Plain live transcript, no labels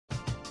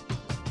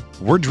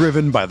We're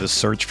driven by the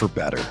search for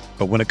better.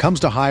 But when it comes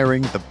to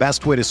hiring, the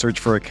best way to search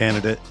for a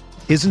candidate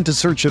isn't to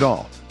search at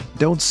all.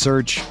 Don't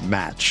search,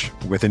 match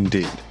with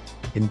Indeed.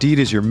 Indeed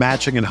is your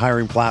matching and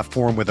hiring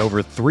platform with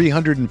over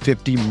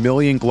 350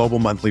 million global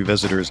monthly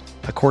visitors,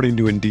 according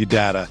to Indeed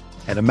data,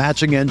 and a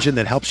matching engine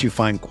that helps you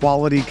find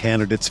quality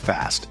candidates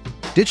fast.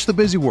 Ditch the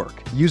busy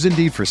work. Use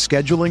Indeed for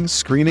scheduling,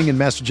 screening, and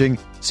messaging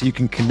so you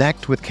can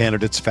connect with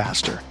candidates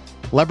faster.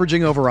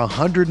 Leveraging over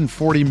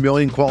 140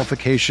 million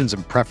qualifications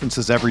and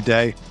preferences every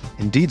day,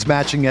 Indeed's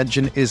matching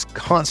engine is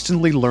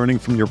constantly learning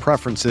from your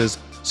preferences,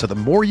 so the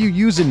more you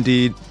use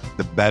Indeed,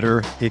 the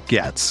better it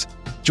gets.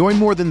 Join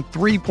more than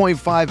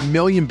 3.5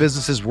 million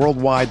businesses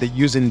worldwide that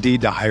use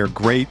Indeed to hire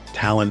great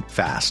talent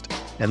fast.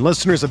 And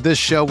listeners of this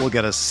show will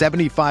get a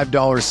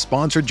 $75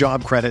 sponsored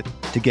job credit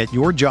to get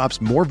your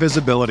jobs more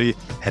visibility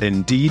at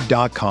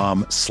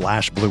Indeed.com/Blue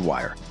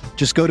Wire.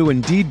 Just go to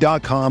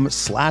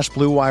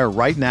Indeed.com/Blue Wire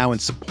right now and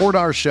support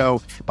our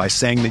show by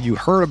saying that you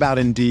heard about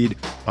Indeed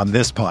on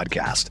this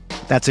podcast.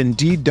 That's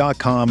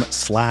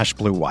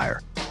Indeed.com/Blue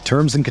Wire.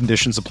 Terms and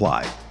conditions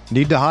apply.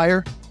 Need to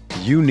hire?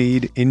 You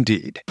need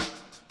Indeed.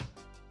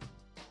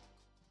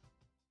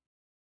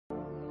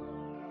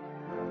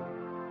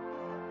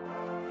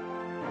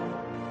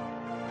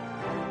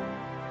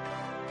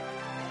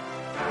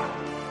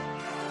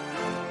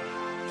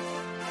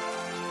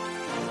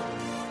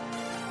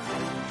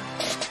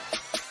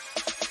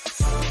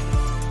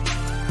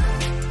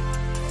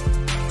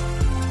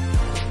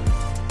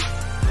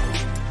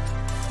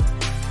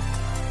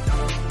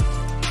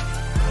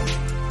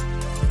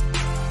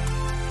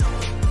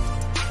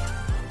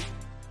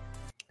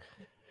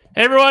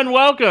 Hey everyone,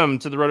 welcome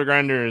to the Roto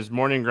Grinders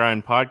Morning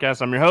Grind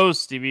Podcast. I'm your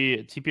host, Stevie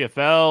at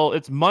TPFL.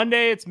 It's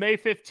Monday, it's May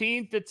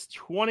 15th, it's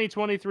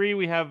 2023.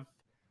 We have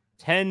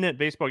 10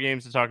 baseball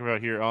games to talk about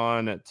here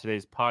on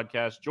today's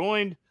podcast.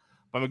 Joined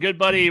by my good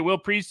buddy, Will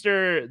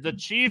Priester, the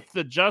Chief,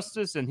 the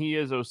Justice, and he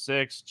is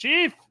 06.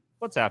 Chief,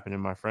 what's happening,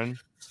 my friend?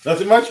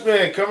 Nothing much,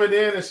 man. Coming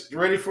in, it's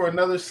ready for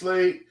another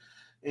slate.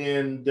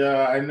 And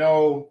I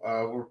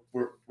know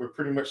we're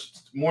pretty much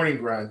morning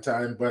grind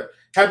time, but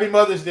happy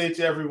Mother's Day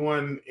to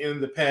everyone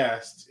in the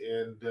past.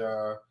 And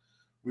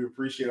we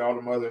appreciate all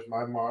the mothers,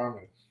 my mom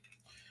and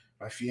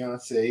my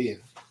fiance,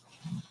 and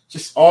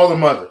just all the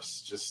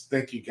mothers. Just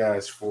thank you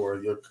guys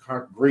for your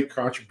great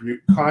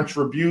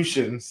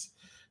contributions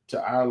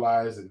to our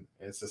lives and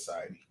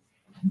society.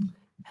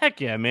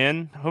 Heck yeah,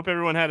 man. Hope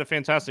everyone had a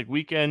fantastic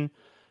weekend.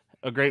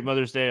 A great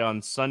Mother's Day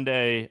on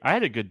Sunday. I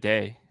had a good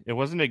day. It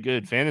wasn't a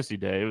good fantasy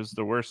day. It was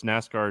the worst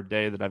NASCAR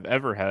day that I've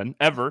ever had,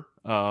 ever.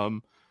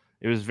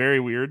 It was very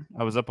weird.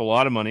 I was up a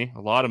lot of money,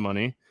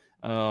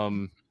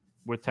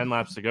 with 10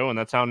 laps to go, and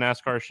that's how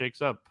NASCAR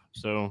shakes up.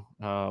 So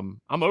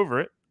I'm over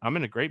it. I'm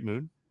in a great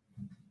mood.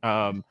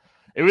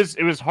 It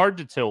was hard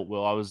to tilt,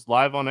 Will. I was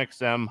live on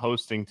XM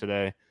hosting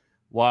today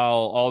while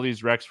all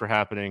these wrecks were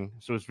happening.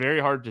 So it's very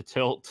hard to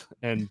tilt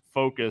and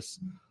focus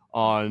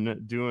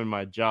on doing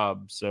my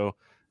job. So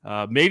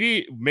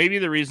maybe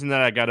the reason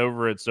that I got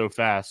over it so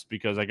fast,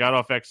 because I got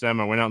off XM,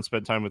 I went out and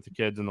spent time with the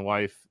kids and the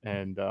wife,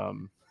 and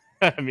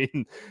I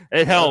mean,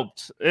 it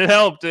helped.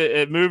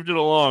 It moved it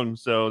along.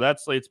 So that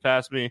slate's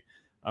past me.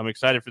 I'm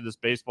excited for this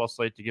baseball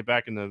slate to get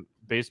back in the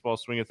baseball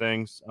swing of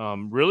things.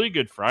 Really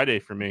good Friday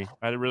for me.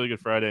 I had a really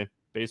good Friday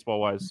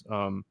baseball wise.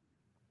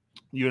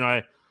 You and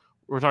I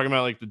were talking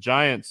about like the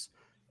Giants,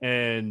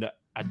 and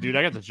dude,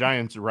 I got the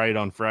Giants right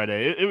on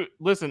Friday.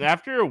 Listen,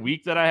 after a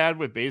week that I had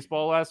with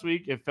baseball last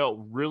week, it felt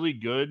really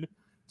good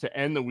to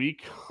end the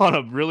week on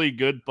a really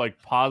good,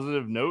 like,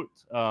 positive note.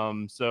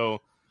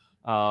 So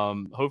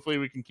hopefully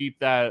we can keep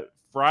that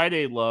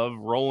Friday love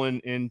rolling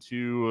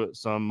into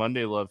some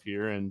Monday love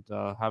here and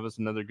have us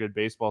another good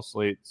baseball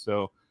slate.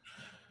 So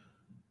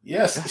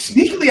yes,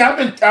 sneakily,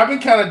 I've been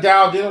kind of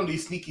dialed in on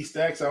these sneaky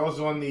stacks. I was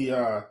on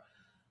the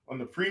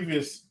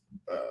previous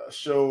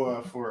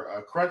show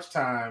for Crunch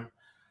Time.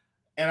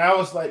 And I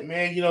was like,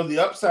 man, the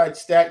upside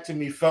stack to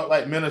me felt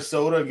like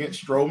Minnesota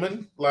against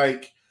Stroman.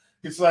 Like,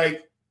 it's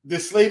like the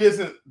slate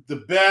isn't the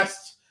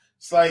best.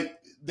 It's like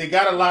they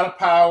got a lot of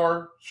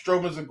power.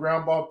 Stroman's a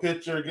ground ball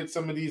pitcher against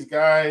some of these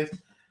guys.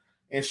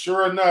 And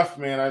sure enough,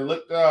 man, I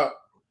looked up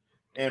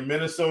and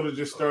Minnesota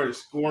just started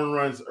scoring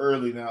runs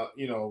early. Now,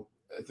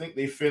 I think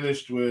they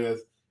finished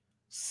with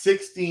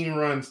 16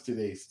 runs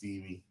today,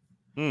 Stevie.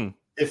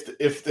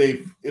 If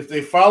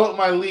they followed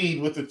my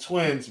lead with the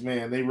Twins,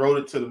 man, they rode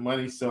it to the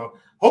money. So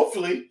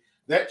hopefully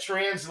that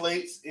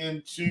translates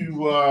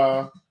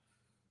into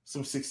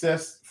some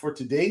success for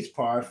today's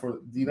pod for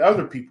the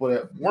other people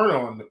that weren't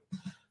on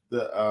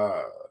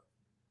the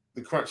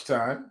Crunch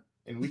Time,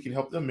 and we can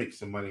help them make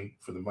some money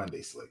for the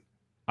Monday slate.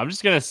 I'm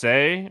just gonna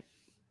say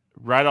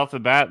right off the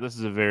bat, this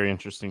is a very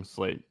interesting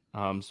slate.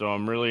 So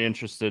I'm really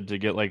interested to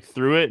get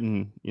through it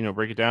and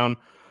break it down.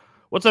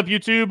 What's up,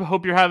 YouTube?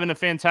 Hope you're having a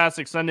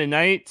fantastic Sunday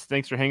night.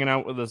 Thanks for hanging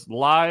out with us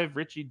live.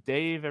 Richie,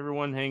 Dave,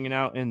 everyone hanging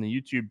out in the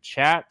YouTube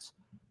chat.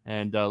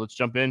 And let's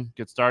jump in,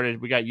 get started.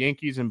 We got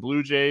Yankees and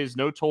Blue Jays.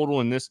 No total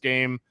in this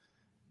game.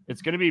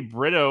 It's going to be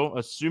Brito,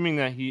 assuming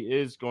that he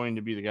is going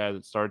to be the guy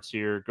that starts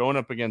here, going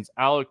up against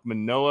Alek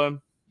Manoah.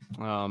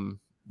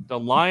 The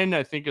line,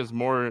 I think, is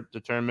more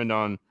determined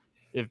on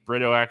if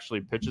Brito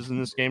actually pitches in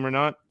this game or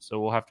not. So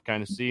we'll have to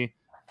kind of see.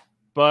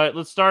 But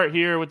let's start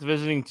here with the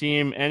visiting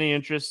team. Any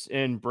interest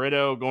in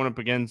Brito going up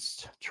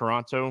against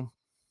Toronto?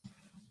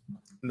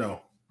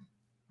 No.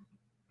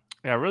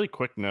 Yeah, really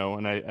quick no.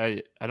 And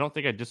I don't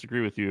think I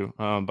disagree with you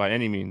by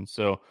any means.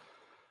 So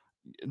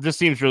this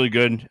seems really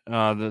good.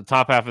 The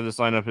top half of this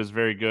lineup is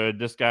very good.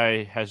 This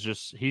guy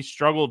he's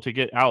struggled to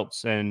get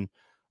outs, and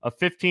a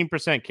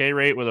 15% K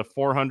rate with a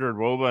 400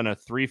 WOBA and a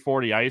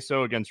 340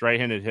 ISO against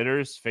right-handed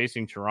hitters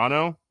facing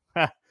Toronto.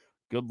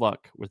 Good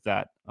luck with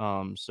that.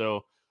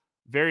 So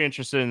very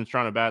interested in the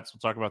Toronto Bats.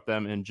 We'll talk about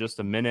them in just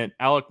a minute.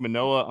 Alek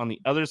Manoah on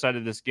the other side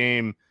of this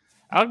game.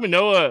 Alek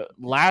Manoah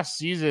last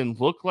season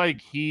looked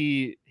like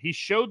he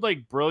showed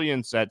like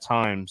brilliance at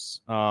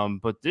times.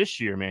 But this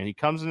year, man, he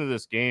comes into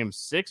this game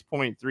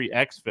 6.3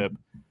 xFIP,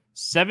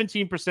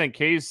 17%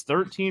 Ks,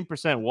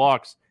 13%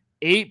 walks,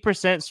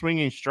 8%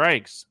 swinging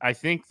strikes. I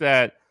think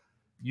that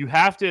you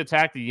have to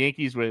attack the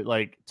Yankees with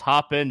like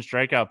top end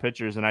strikeout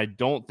pitchers, and I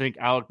don't think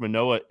Alek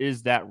Manoah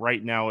is that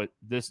right now at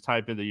this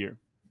type of the year.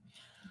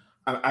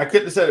 I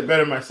couldn't have said it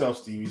better myself,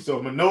 Stevie.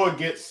 So Manoah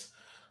gets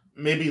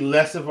maybe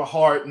less of a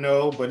hard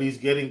no, but he's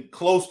getting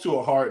close to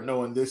a hard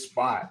no in this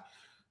spot.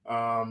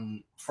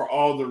 For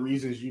all the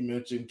reasons you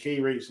mentioned, K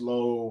rate's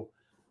low,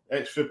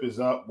 xFIP is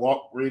up,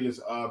 walk rate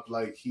is up.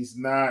 Like he's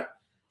not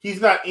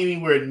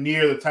anywhere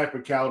near the type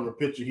of caliber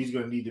pitcher he's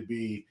going to need to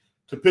be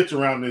to pitch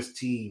around this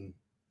team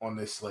on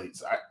this slate.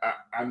 So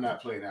I'm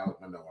not playing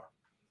Alek Manoah.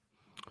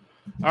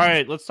 All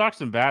right, let's talk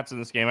some bats in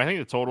this game. I think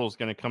the total is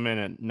going to come in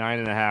at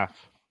 9.5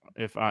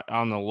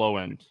 on the low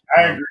end.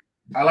 I agree.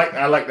 I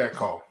like that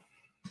call.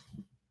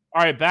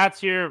 All right, bats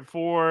here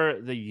for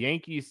the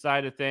Yankees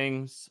side of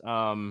things.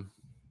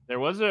 There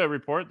was a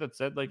report that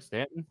said like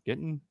Stanton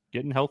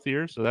getting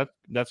healthier, so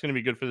that's going to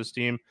be good for this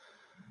team.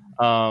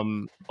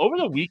 Over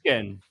the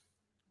weekend,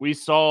 we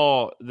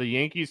saw the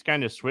Yankees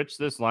kind of switch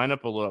this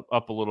lineup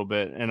up a little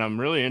bit, and I'm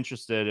really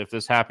interested if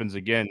this happens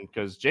again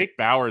because Jake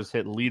Bauers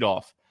hit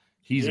leadoff.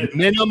 He's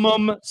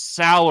minimum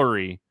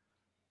salary.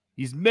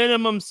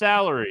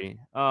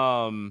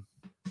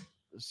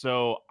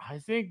 So I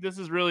think this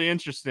is really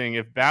interesting.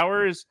 If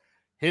Bauers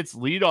hits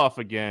leadoff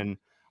again,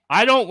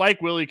 I don't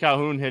like Willie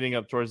Calhoun hitting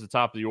up towards the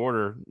top of the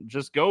order.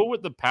 Just go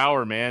with the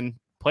power, man.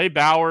 Play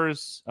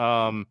Bauers.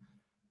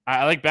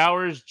 I like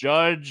Bauers,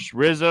 Judge,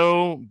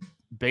 Rizzo,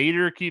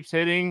 Bader keeps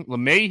hitting.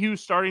 LeMahieu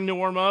starting to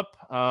warm up.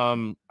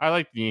 I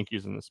like the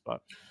Yankees in this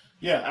spot.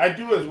 Yeah, I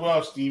do as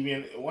well, Stevie.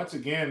 And once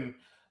again,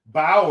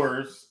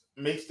 Bauers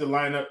makes the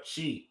lineup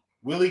cheap.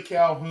 Willie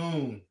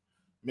Calhoun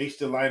makes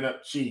the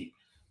lineup cheap.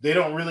 They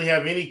don't really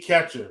have any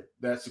catcher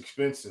that's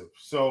expensive.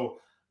 So,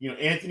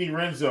 Anthony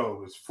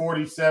Rizzo is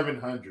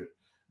 $4,700.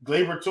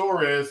 Gleyber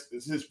Torres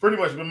has pretty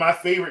much been my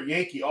favorite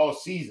Yankee all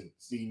season,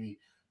 Stevie,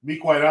 to be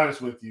quite honest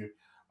with you.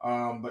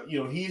 But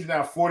he's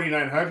now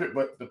 $4,900,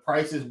 but the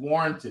price is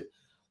warranted.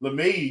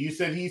 LeMahieu, you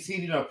said he's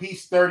heating up.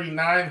 He's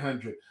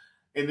 $3,900.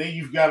 And then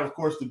you've got, of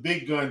course, the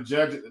big gun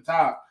Judge at the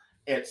top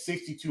at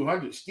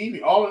 $6,200.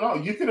 Stevie, all in all,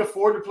 you can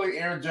afford to play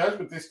Aaron Judge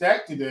with this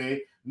stack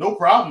today. No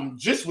problem.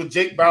 Just with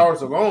Jake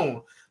Bauers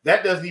alone.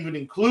 That doesn't even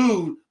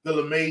include the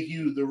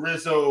LeMahieu, the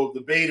Rizzo,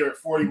 the Bader at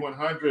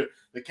 $4,100,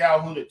 the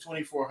Calhoun at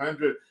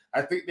 $2,400.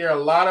 I think there are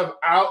a lot of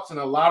outs and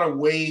a lot of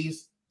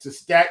ways to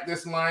stack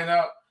this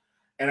lineup,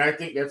 and I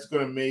think that's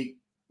going to make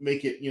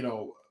it.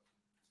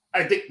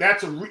 I think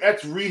that's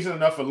reason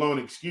enough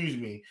alone.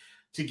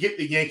 To get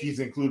the Yankees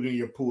included in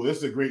your pool. This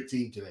is a great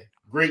team today.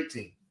 Great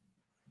team.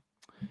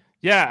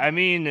 Yeah, I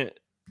mean,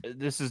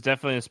 this is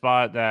definitely a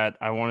spot that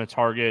I want to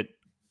target.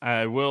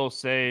 I will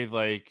say,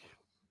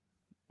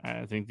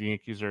 I think the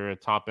Yankees are a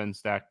top end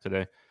stack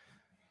today.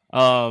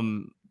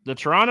 The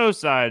Toronto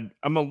side,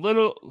 I'm a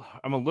little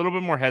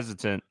bit more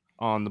hesitant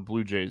on the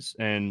Blue Jays,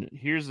 and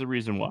here's the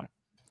reason why.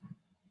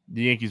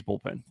 The Yankees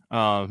bullpen.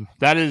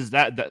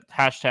 That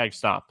hashtag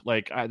stop.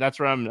 That's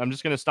where I'm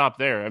just going to stop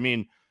there. I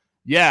mean,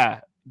 yeah,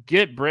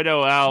 get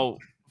Brito out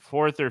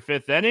 4th or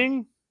 5th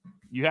inning.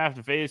 You have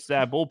to face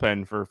that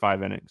bullpen for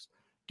 5 innings.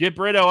 Get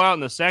Brito out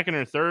in the 2nd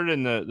or 3rd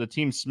and the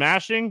team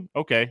smashing.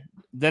 Okay,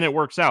 then it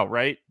works out,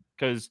 right?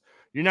 Because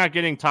you're not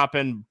getting top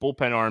end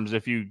bullpen arms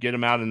if you get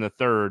him out in the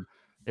 3rd.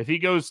 If he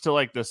goes to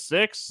the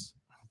 6th,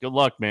 good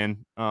luck,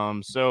 man.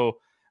 So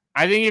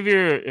I think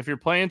if you're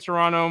playing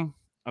Toronto,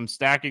 I'm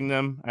stacking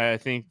them. I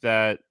think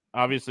that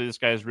obviously this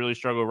guy has really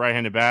struggled with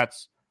right-handed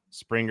bats.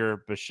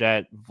 Springer,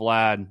 Bichette,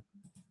 Vlad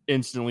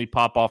instantly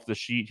pop off the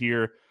sheet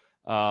here.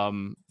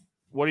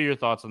 What are your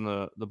thoughts on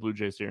the Blue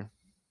Jays here?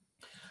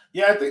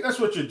 Yeah, I think that's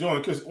what you're doing,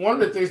 because one of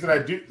the things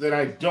that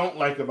I don't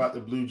like about the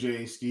Blue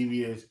Jays,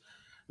 Stevie, is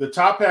the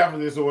top half of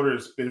this order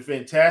has been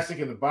fantastic,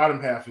 and the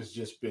bottom half has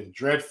just been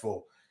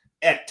dreadful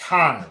at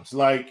times.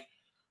 Like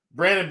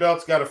Brandon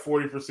Belt's got a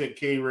 40%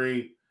 K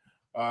rate.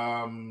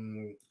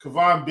 Kevon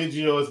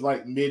Biggio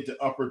is mid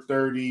to upper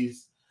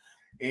 30s,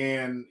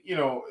 and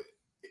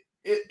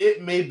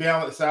it may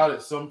balance out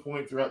at some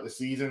point throughout the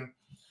season.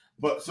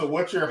 But so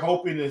what you're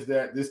hoping is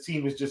that this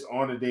team is just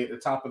on today at the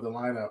top of the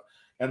lineup,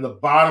 and the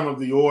bottom of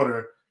the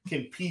order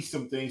can piece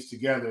some things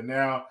together.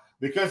 Now,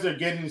 because they're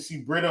getting to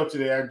see Brito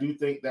today, I do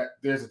think that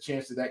there's a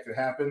chance that could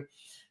happen.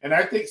 And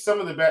I think some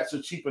of the bets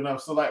are cheap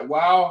enough. So, like,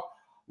 while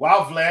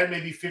Vlad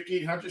may be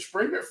 5,800,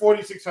 Springer at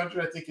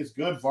 4,600, I think is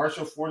good.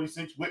 Varsho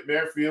 46, Whit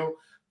Merrifield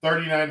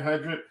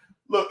 3,900.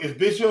 Look, if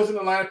Biggio's in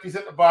the lineup, he's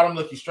at the bottom.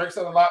 Look, he strikes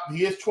out a lot.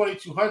 He is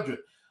 2,200.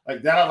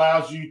 Like, that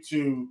allows you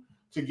to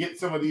get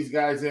some of these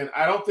guys in.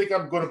 I don't think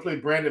I'm going to play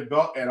Brandon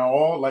Belt at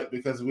all, like,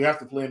 because we have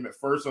to play him at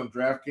first on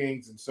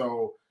DraftKings. And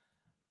so,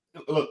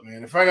 look,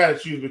 man, if I got to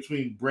choose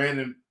between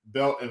Brandon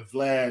Belt and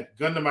Vlad,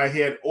 gun to my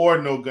head or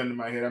no gun to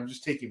my head, I'm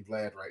just taking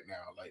Vlad right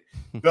now. Like,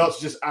 Belt's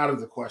just out of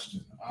the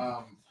question.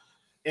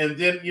 And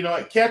then,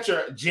 at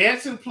catcher,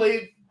 Jansen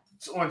played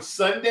on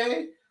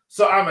Sunday,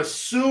 so I'm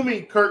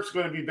assuming Kirk's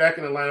going to be back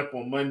in the lineup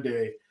on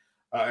Monday,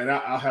 and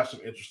I'll have some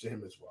interest in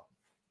him as well.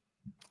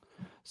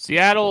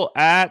 Seattle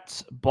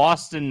at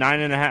Boston,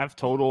 9.5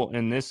 total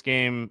in this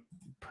game.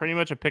 Pretty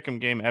much a pick'em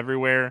game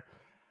everywhere.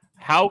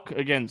 Houck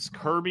against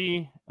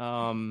Kirby.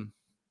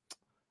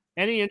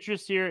 Any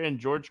interest here in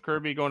George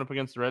Kirby going up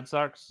against the Red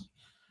Sox?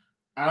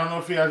 I don't know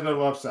if he has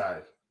no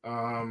upside.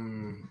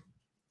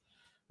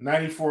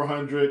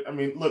 9,400. I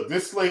mean, look,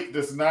 this slate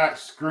does not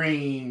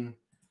scream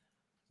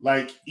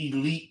like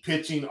elite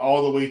pitching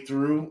all the way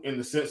through in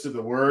the sense of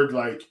the word.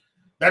 Like,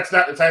 that's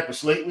not the type of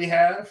slate we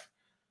have.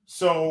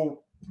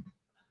 So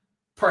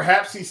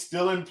perhaps he's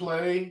still in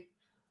play.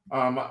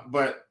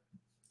 But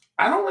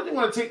I don't really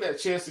want to take that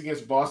chance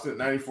against Boston at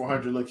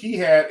 9,400. Look, he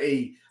had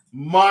a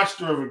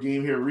monster of a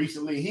game here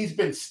recently. He's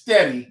been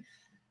steady,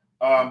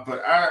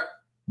 but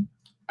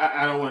I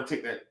don't want to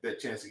take that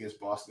chance against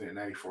Boston at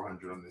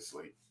 9,400 on this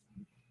slate.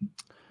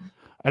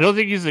 I don't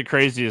think he's the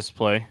craziest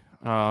play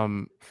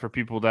for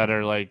people that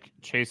are like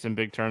chasing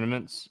big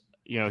tournaments.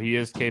 He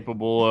is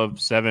capable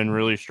of 7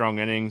 really strong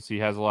innings. He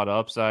has a lot of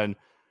upside.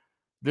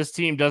 This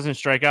team doesn't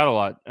strike out a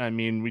lot. I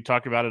mean, we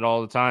talk about it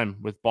all the time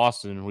with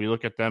Boston. We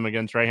look at them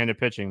against right-handed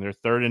pitching. They're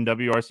third in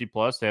WRC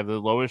plus. They have the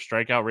lowest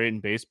strikeout rate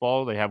in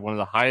baseball. They have one of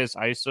the highest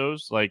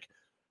ISOs. Like,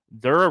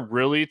 they're a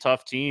really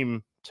tough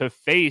team to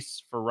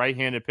face for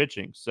right-handed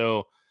pitching.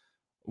 So,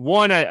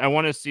 one, I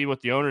want to see what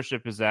the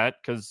ownership is at,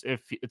 because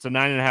if it's a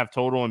 9.5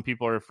 total and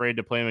people are afraid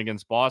to play him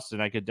against Boston,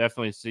 I could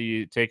definitely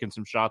see taking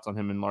some shots on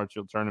him in large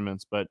field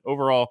tournaments. But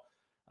overall,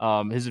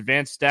 his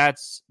advanced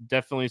stats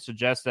definitely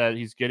suggest that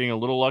he's getting a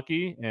little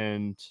lucky.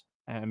 And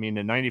I mean,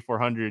 at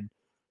 9,400,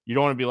 you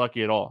don't want to be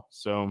lucky at all.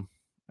 So,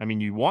 I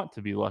mean, you want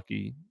to be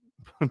lucky.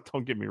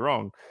 Don't get me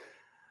wrong.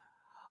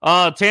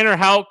 Tanner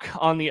Houck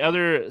on the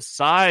other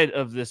side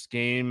of this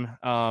game.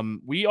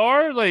 We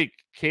are like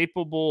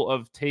capable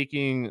of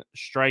taking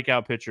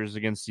strikeout pitchers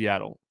against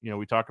Seattle.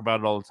 We talk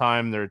about it all the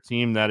time. They're a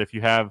team that if you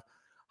have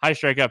high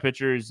strikeout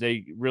pitchers,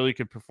 they really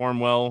could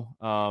perform well.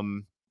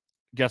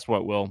 Guess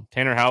what, Will?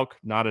 Tanner Houck,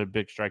 not a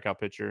big strikeout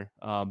pitcher.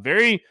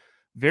 Very,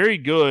 very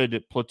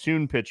good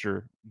platoon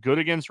pitcher. Good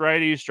against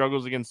righties,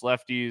 struggles against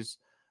lefties.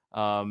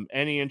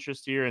 Any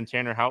interest here in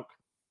Tanner Houck?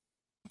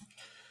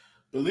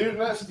 Believe it or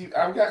not, Steve,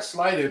 I've got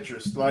slight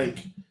interest.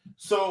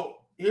 So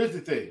here's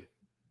the thing.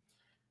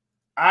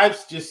 I've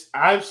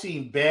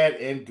seen bad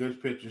and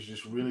good pitchers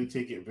just really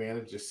take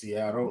advantage of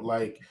Seattle.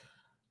 Like,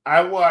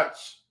 I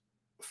watched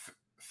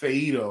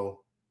Faedo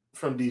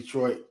from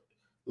Detroit,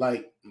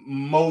 like,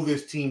 mow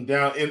this team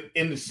down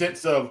in the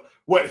sense of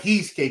what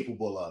he's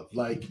capable of.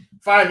 Like,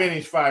 5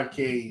 innings, 5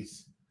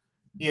 Ks,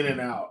 in and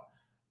out.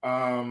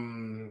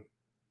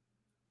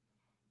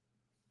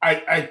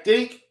 I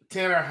think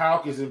Tanner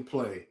Houck is in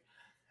play.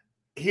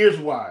 Here's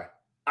why.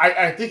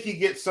 I think he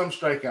gets some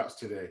strikeouts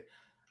today.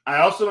 I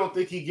also don't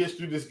think he gets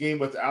through this game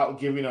without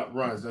giving up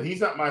runs. Now, he's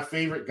not my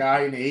favorite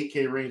guy in the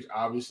 8K range,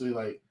 obviously.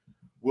 Like,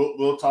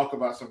 we'll talk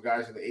about some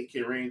guys in the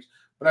 8K range.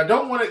 But I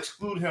don't want to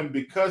exclude him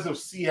because of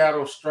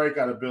Seattle's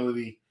strikeout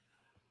ability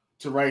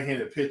to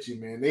right-handed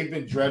pitching, man. They've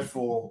been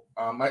dreadful.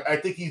 I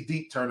think he's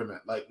deep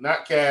tournament. Like,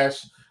 not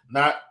cash,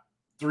 not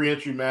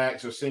 3-entry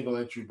max or single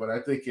entry, but I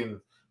think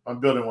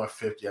I'm building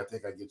 150. I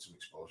think I get some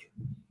exposure.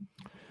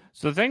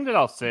 So the thing that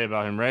I'll say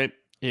about him, right,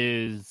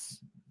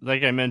 is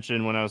like I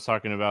mentioned when I was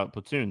talking about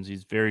platoons,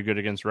 he's very good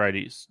against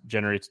righties,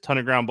 generates a ton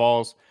of ground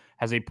balls,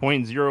 has a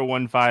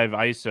 .015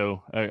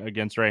 ISO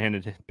against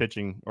right-handed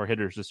pitching or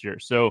hitters this year.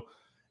 So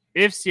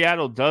if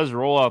Seattle does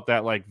roll out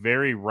that like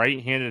very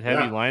right-handed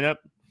heavy lineup,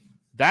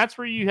 that's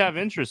where you have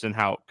interest in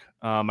Houck.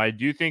 I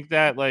do think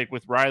that like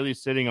with Riley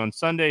sitting on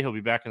Sunday, he'll be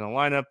back in the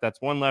lineup.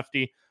 That's one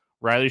lefty.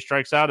 Riley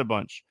strikes out a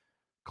bunch.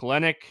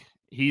 Kelenic,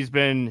 he's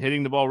been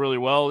hitting the ball really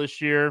well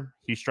this year.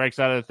 He strikes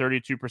out at a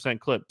 32%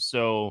 clip.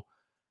 So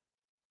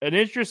an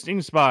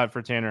interesting spot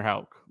for Tanner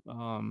Houck.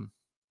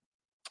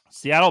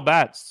 Seattle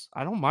bats,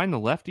 I don't mind the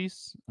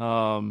lefties.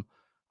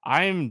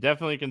 I'm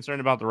definitely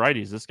concerned about the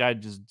righties. This guy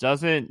just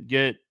doesn't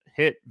get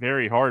hit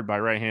very hard by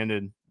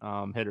right-handed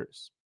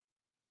hitters.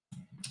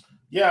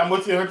 Yeah, I'm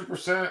with you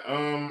 100%.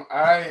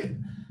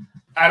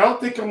 I don't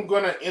think I'm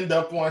going to end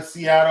up on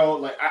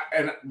Seattle.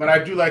 But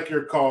I do like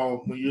your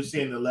call when you're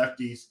seeing the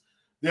lefties.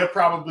 They're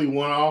probably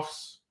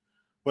one-offs.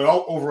 But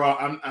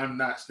overall, I'm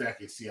not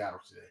stacking Seattle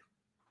today.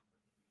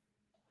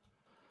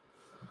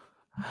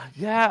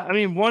 Yeah, I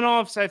mean,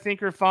 one-offs I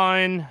think are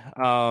fine.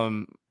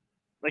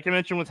 Like I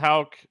mentioned with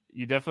Houck,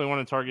 you definitely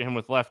want to target him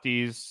with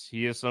lefties.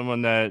 He is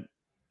someone that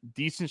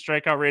decent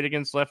strikeout rate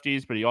against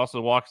lefties, but he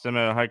also walks them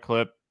at a high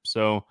clip.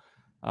 So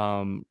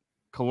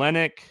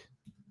Kelenic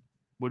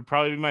would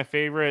probably be my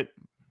favorite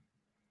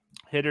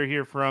hitter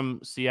here from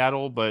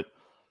Seattle, but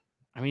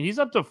I mean, he's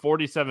up to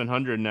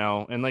 4,700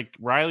 now, and like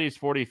Riley's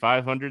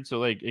 4,500, so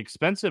like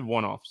expensive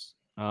one-offs.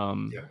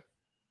 Yeah.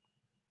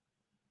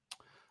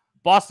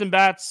 Boston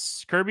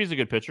Bats, Kirby's a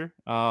good pitcher.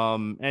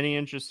 Any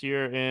interest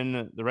here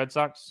in the Red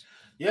Sox?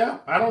 Yeah,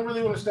 I don't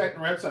really want to stack the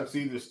Red Sox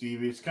either,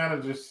 Stevie. It's kind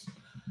of just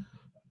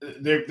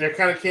they're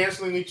kind of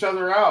canceling each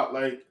other out.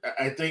 Like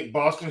I think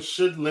Boston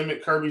should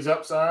limit Kirby's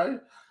upside,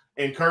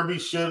 and Kirby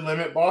should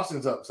limit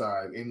Boston's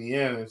upside in the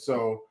end. And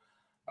so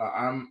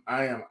I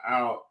am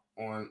out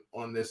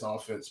on this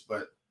offense.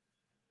 But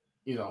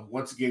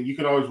once again, you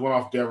can always one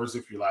off Devers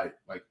if you like.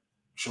 Like,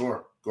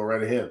 sure, go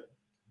right ahead.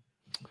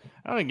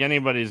 I don't think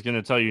anybody's going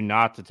to tell you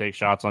not to take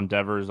shots on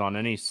Devers on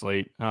any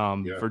slate.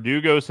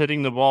 Verdugo's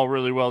hitting the ball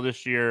really well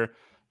this year.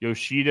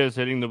 Yoshida's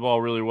hitting the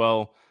ball really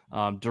well.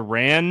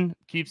 Duran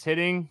keeps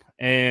hitting.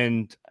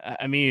 And,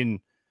 I mean,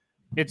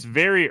 it's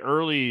very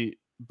early,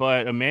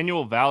 but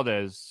Emmanuel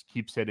Valdez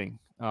keeps hitting.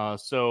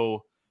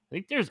 So I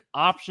think there's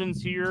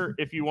options here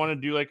if you want to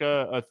do like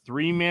a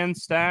three-man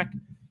stack.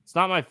 It's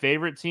not my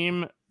favorite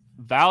team.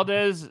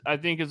 Valdez, I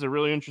think, is a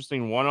really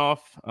interesting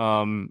one-off.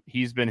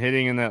 He's been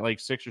hitting in that like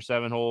 6 or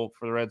 7 hole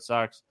for the Red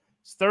Sox.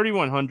 It's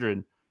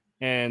 3,100,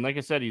 and like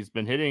I said, he's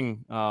been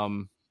hitting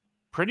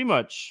pretty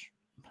much.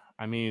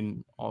 I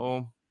mean,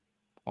 all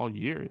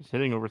year he's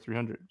hitting over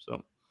 300.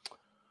 So,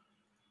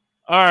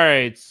 all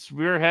right,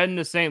 we're heading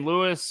to St.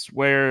 Louis,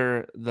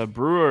 where the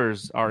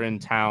Brewers are in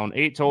town.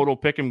 8 total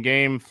pick'em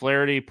game.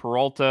 Flaherty,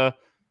 Peralta.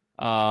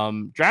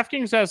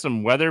 DraftKings has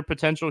some weather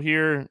potential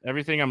here.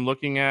 Everything I'm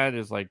looking at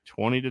is like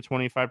 20 to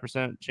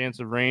 25% chance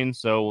of rain.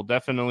 So we'll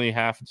definitely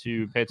have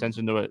to pay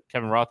attention to what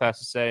Kevin Roth has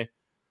to say.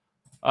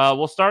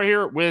 We'll start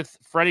here with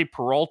Freddie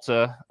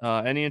Peralta.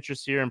 Any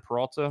interest here in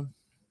Peralta?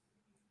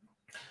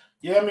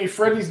 Yeah, I mean,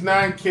 Freddie's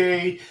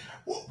 9K.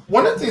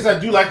 One of the things I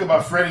do like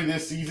about Freddie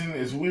this season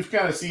is we've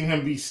kind of seen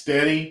him be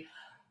steady.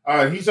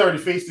 He's already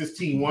faced this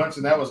team once,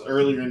 and that was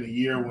earlier in the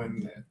year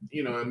when,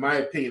 in my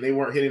opinion, they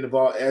weren't hitting the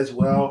ball as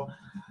well.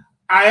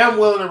 I am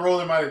willing to roll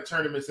him out in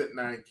tournaments at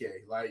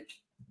 9K. Like,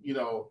 you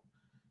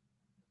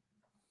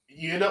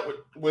end up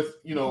with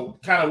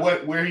kind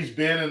of where he's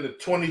been in the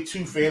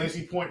 22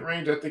 fantasy point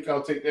range. I think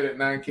I'll take that at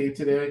 9K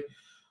today.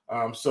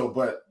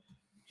 But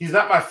he's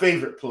not my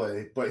favorite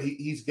play, but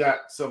he's got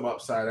some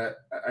upside.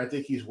 I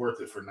think he's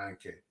worth it for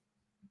 9K.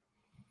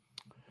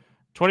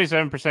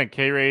 27%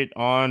 K rate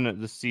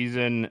on the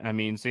season. I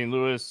mean, St.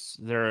 Louis,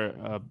 they're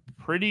a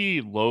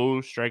pretty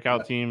low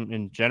strikeout team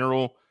in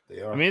general.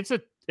 They are. I mean,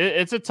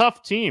 it's a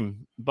tough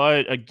team,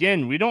 but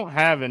again, we don't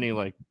have any,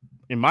 like,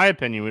 in my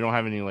opinion, we don't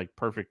have any like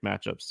perfect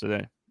matchups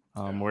today.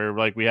 Where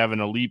like we have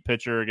an elite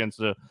pitcher against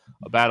a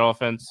bad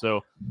offense.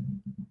 So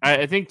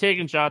I think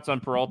taking shots on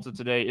Peralta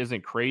today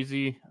isn't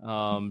crazy.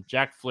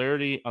 Jack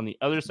Flaherty on the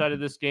other side of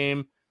this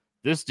game,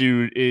 this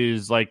dude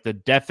is like the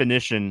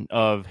definition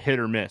of hit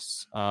or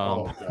miss.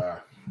 Oh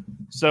God!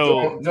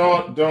 So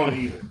don't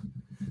even.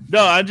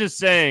 No, I'm just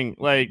saying,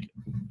 like,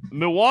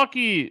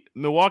 Milwaukee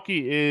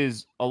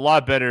is a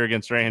lot better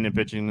against right-handed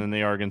pitching than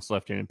they are against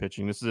left-handed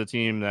pitching. This is a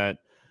team that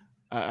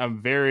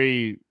I'm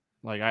very,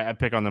 like, I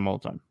pick on them all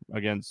the time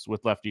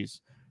with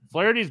lefties.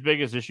 Flaherty's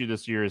biggest issue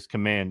this year is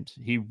command.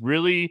 He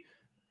really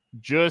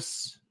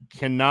just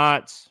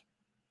cannot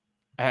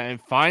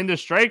find the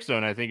strike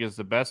zone, I think, is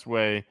the best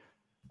way.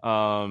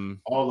 All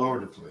over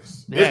the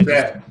place. It's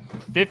bad.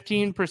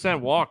 15%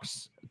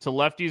 walks to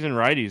lefties and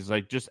righties,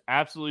 like just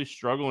absolutely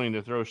struggling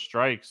to throw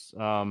strikes.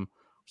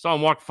 Saw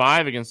him walk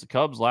 5 against the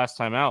Cubs last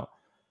time out.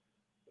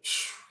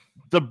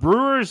 The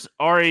Brewers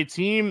are a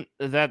team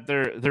that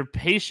they're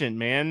patient,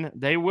 man.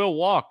 They will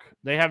walk.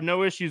 They have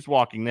no issues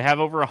walking. They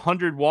have over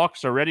 100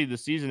 walks already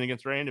this season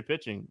against right-handed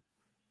pitching.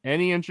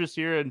 Any interest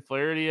here in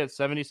Flaherty at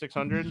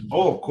 7,600?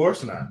 Oh, of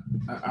course not.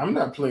 I'm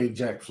not playing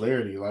Jack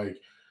Flaherty. Like,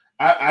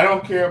 I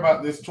don't care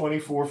about this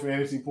 24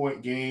 fantasy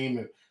point game.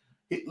 And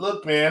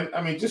look, man,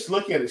 I mean, just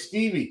look at it,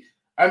 Stevie.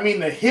 I mean,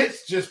 the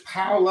hits just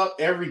pile up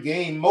every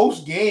game.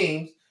 Most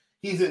games,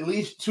 he's at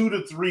least 2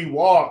 to 3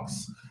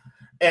 walks.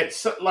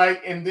 So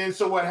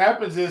what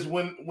happens is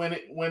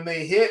when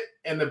they hit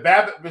and the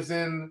BABIP is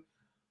in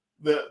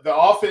the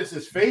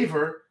offense's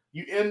favor,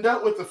 you end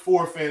up with the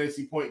 4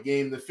 fantasy point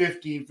game, the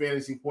 15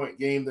 fantasy point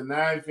game, the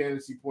negative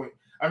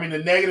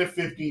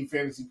 15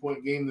 fantasy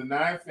point game, the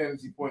 9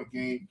 fantasy point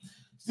game.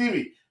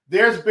 Stevie,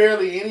 there's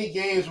barely any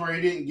games where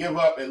he didn't give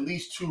up at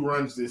least 2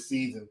 runs this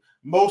season.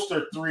 Most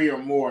are 3 or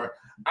more.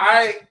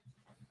 I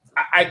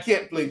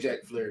can't play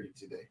Jack Flaherty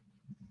today.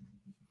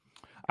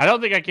 I don't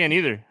think I can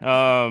either.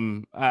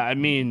 I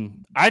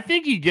mean, I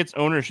think he gets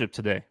ownership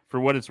today for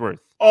what it's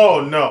worth.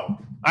 Oh, no.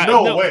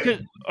 No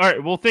way. All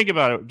right, well, think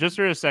about it just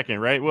for a second,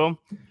 right? Well,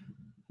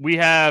 we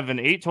have an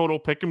 8 total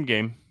pick'em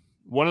game.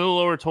 One of the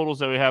lower totals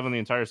that we have on the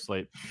entire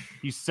slate.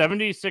 He's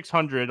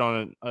 7,600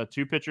 on a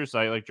 2-pitcher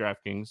site like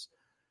DraftKings.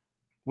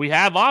 We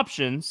have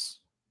options.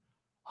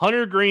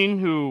 Hunter Green,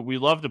 who we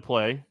love to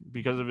play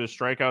because of his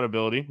strikeout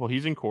ability. Well,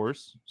 he's in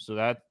Coors, so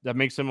that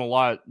makes him a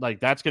lot. Like,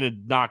 that's going to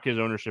knock his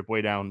ownership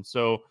way down.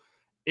 So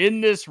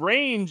in this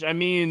range, I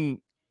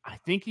mean, I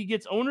think he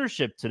gets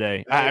ownership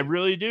today. I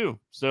really do.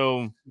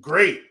 So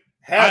great.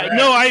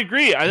 I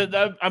agree.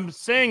 I'm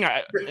saying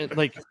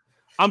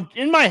I'm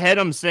in my head.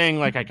 I'm saying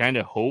like I kind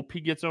of hope he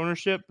gets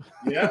ownership.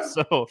 Yeah.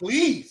 So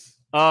please.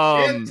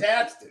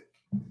 Fantastic.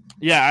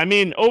 Yeah, I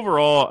mean,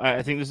 overall,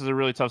 I think this is a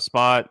really tough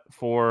spot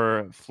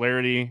for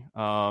Flaherty.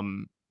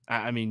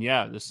 I mean,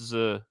 yeah, this is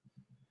a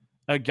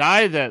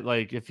guy that,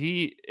 like, if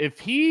he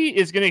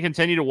is going to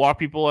continue to walk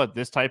people at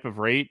this type of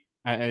rate,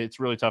 it's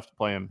really tough to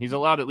play him. He's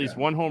allowed at least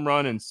 1 home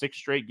run in 6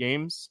 straight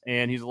games,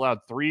 and he's allowed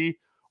 3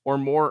 or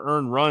more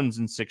earned runs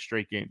in 6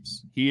 straight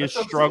games. He is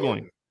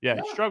struggling. Yeah,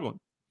 he's struggling.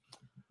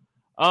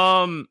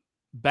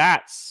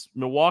 Bats,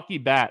 Milwaukee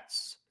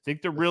Bats. I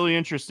think they're really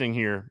interesting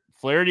here.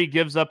 Flaherty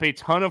gives up a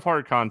ton of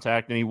hard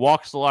contact, and he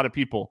walks a lot of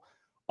people.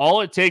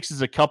 All it takes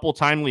is a couple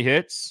timely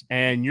hits,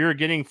 and you're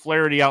getting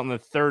Flaherty out in the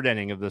 3rd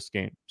inning of this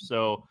game.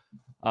 So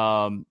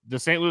the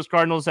St. Louis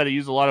Cardinals had to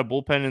use a lot of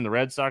bullpen in the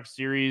Red Sox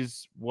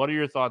series. What are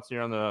your thoughts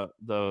here on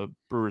the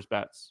Brewers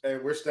Bats? Hey,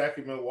 we're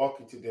stacking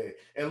Milwaukee today.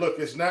 And look,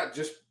 it's not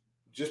just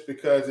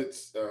because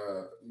it's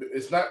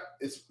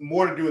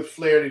more to do with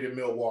Flaherty than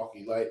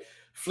Milwaukee. Like,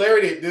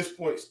 Flaherty at this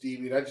point,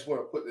 Stevie, and I just want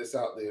to put this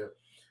out there.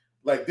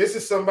 Like, this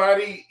is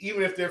somebody,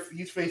 even if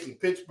he's facing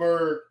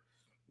Pittsburgh,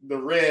 the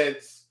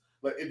Reds,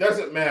 like, it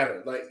doesn't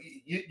matter. Like,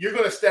 you're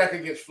going to stack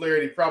against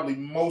Flaherty probably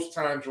most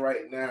times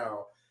right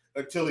now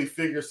until he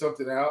figures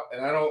something out.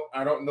 And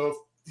I don't know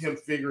if him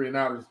figuring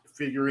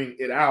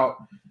it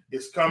out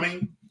is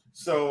coming.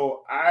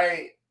 So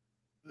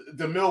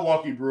the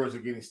Milwaukee Brewers are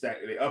getting stacked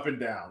today, up and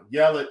down.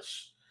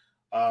 Yelich,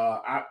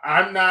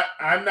 I'm not.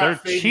 They're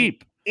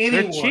cheap.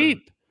 They're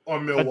cheap.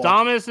 On Milwaukee.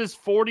 Adames is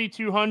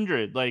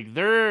 4,200. Like,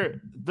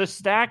 the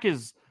stack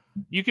is,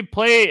 you could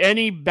play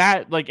any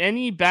bat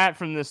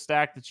from this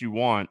stack that you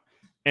want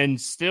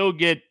and still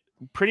get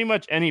pretty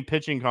much any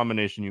pitching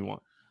combination you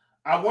want.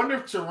 I wonder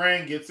if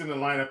Terang gets in the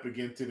lineup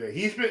again today.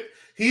 He's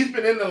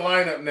been in the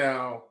lineup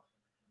now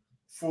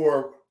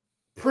for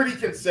pretty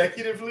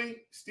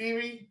consecutively,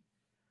 Stevie.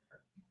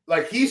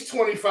 Like, he's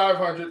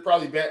 2,500,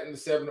 probably batting the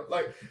 7.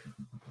 Like,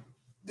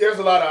 there's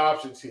a lot of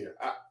options here.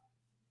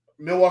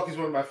 Milwaukee's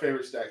one of my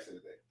favorite stacks of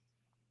the day.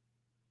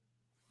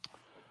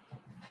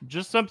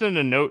 Just something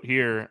to note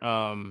here.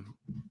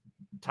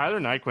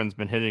 Tyler Nyquin's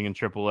been hitting in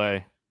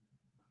AAA.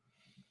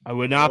 I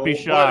would not be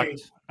shocked.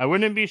 Buddy. I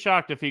wouldn't be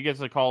shocked if he gets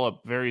a call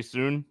up very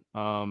soon.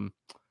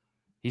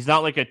 He's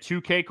not like a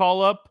 2K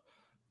call up,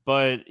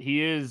 but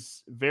he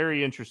is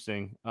very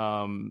interesting.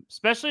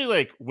 Especially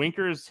like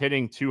Winker's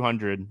hitting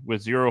 200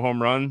 with 0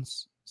 home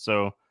runs.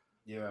 So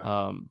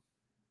yeah.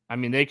 I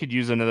mean, they could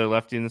use another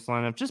lefty in this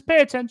lineup. Just pay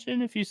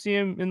attention if you see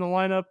him in the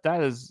lineup.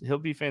 He'll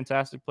be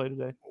fantastic play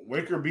today.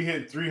 Winker be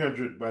hitting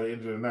 300 by the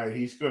end of the night.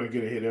 He's going to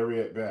get a hit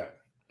every at bat.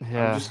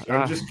 Yeah,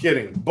 I'm just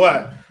kidding,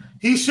 but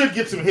he should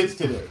get some hits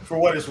today for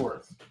what it's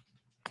worth.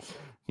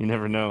 You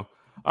never know.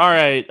 All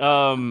right,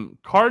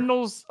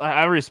 Cardinals.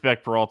 I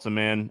respect Peralta,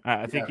 man.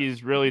 I think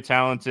he's really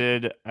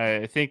talented.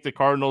 I think the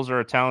Cardinals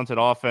are a talented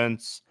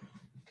offense.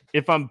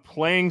 If I'm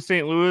playing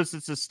St. Louis,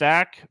 it's a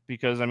stack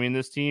because, I mean,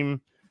 this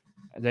team.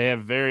 They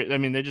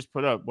just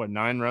put up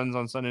 9 runs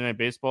on Sunday Night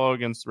Baseball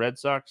against the Red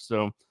Sox.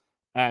 So,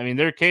 I mean,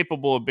 they're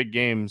capable of big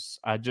games.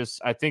 I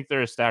think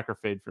they're a stacker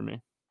fade for me.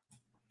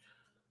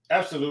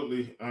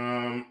 Absolutely.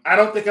 I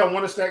don't think I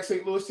want to stack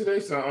St. Louis today,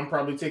 so I'm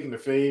probably taking the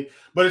fade.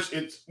 But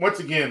it's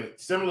once again,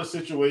 similar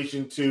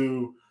situation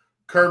to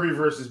Kirby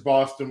versus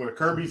Boston, where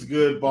Kirby's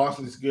good,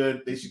 Boston's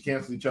good. They should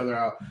cancel each other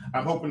out.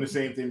 I'm hoping the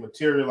same thing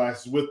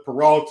materializes with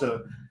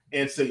Peralta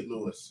and St.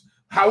 Louis.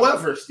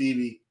 However,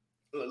 Stevie,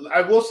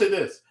 I will say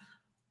this.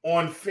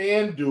 On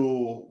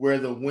FanDuel, where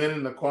the win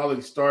and the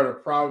quality start are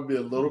probably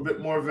a little bit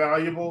more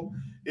valuable,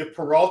 if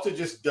Peralta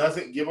just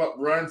doesn't give up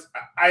runs,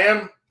 I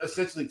am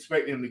essentially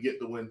expecting him to get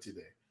the win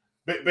today.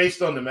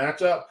 Based on the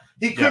matchup,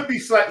 he could be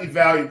slightly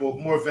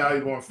more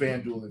valuable on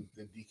FanDuel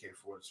than DK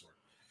Ford.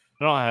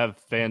 I don't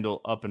have FanDuel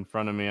up in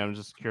front of me. I'm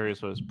just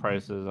curious what his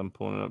price is. I'm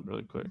pulling it up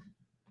really quick.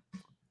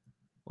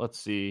 Let's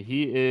see.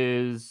 He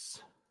is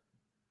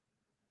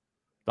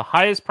the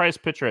highest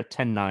priced pitcher at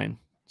 10.9.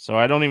 So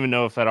I don't even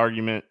know if that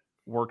argument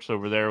works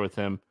over there with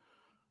him.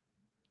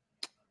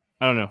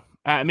 I don't know.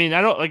 I mean,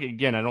 I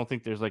don't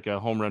think there's like a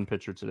home run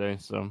pitcher today.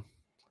 So,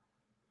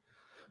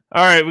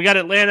 all right, we got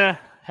Atlanta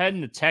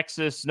heading to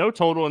Texas. No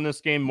total in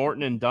this game.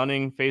 Morton and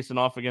Dunning facing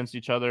off against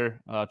each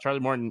other. Charlie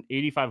Morton,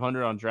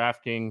 8,500 on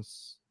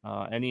DraftKings.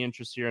 Any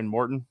interest here in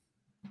Morton?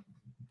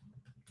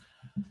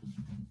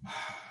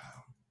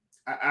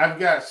 I've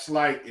got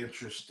slight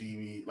interest,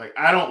 Stevie. Like,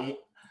 I don't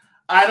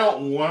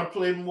want to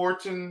play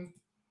Morton.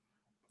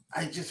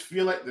 I just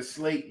feel like the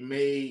slate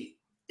may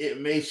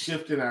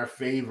shift in our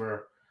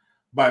favor.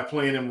 by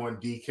playing him on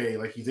DK.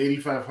 Like, he's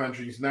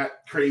 8,500. He's not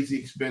crazy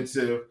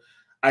expensive.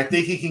 I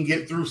think he can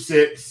get through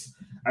 6.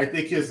 I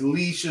think his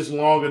leash is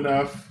long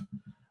enough.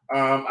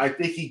 I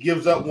think he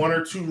gives up 1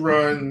 or 2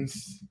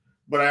 runs,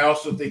 but I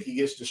also think he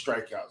gets the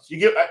strikeouts. You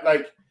get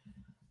like,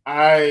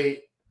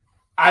 I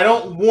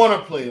don't want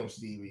to play him,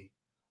 Stevie,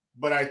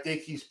 but I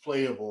think he's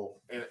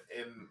playable, and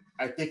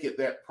I think at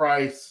that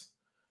price,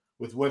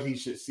 with what he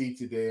should see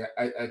today,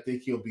 I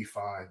think he'll be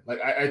fine.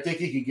 Like, I think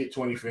he could get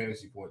 20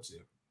 fantasy points in.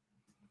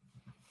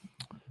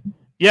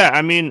 Yeah,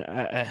 I mean,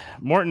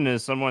 Morton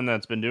is someone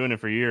that's been doing it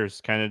for years,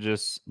 kind of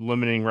just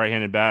limiting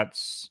right-handed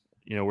bats,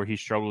 where he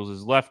struggles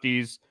as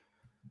lefties.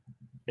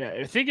 Yeah,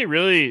 I think it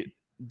really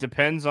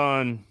depends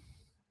on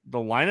the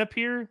lineup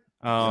here.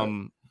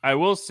 I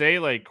will say,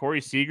 like,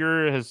 Corey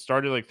Seager has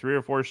started like 3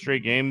 or 4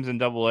 straight games in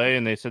Double-A,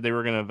 and they said they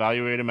were going to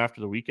evaluate him after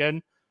the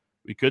weekend.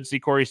 We could see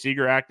Corey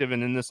Seager active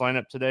and in this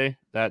lineup today.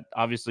 That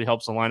obviously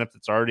helps a lineup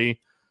that's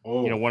already,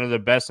 one of the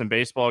best in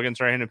baseball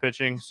against right-handed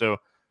pitching. So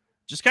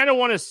just kind of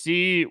want to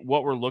see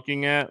what we're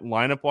looking at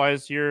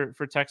lineup-wise here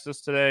for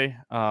Texas today.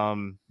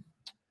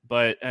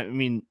 But, I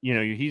mean,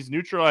 he's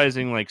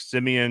neutralizing like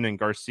Simeon and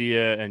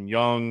Garcia and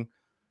Young,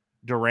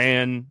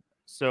 Duran.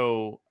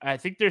 So I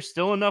think there's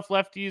still enough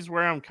lefties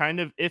where I'm kind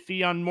of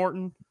iffy on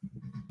Morton.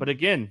 But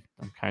again,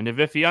 I'm kind of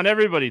iffy on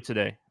everybody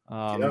today.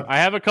 I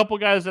have a couple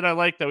guys that I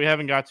like that we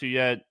haven't got to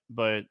yet.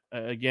 But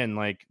again,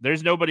 like,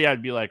 there's nobody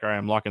I'd be like, all right,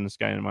 I'm locking this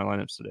guy into my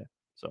lineups today.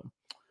 So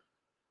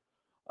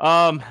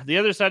the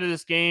other side of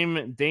this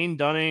game, Dane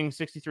Dunning,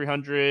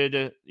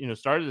 6,300,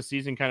 started the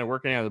season kind of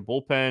working out of the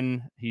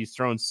bullpen. He's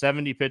thrown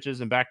 70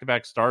 pitches in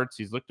back-to-back starts.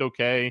 He's looked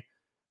okay.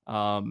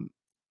 I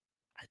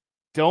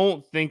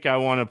don't think I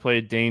want to play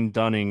Dane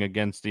Dunning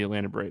against the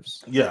Atlanta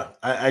Braves. Yeah,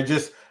 I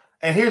just,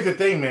 and here's the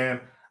thing, man.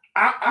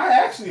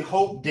 I actually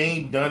hope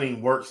Dane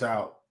Dunning works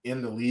out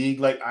in the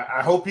league. Like,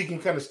 I hope he can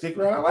kind of stick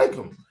around. I like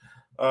him.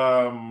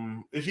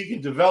 If he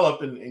can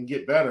develop and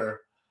get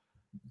better,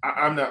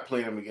 I'm not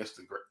playing him against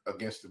the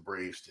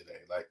Braves today.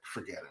 Like,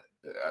 forget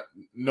it.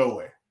 No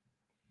way.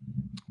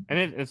 And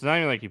it's not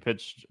even like he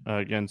pitched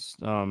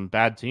against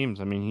bad teams.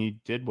 I mean,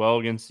 he did well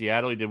against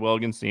Seattle. He did well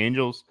against the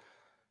Angels.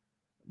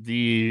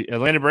 The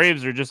Atlanta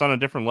Braves are just on a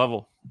different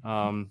level.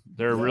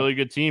 They're a really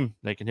good team.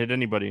 They can hit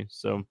anybody.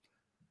 So,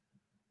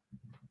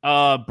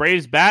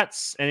 Braves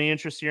bats, any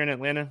interest here in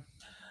Atlanta?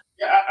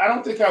 Yeah, I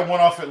don't think I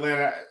went off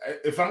Atlanta.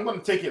 If I'm going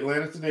to take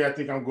Atlanta today, I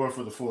think I'm going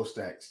for the full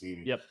stack,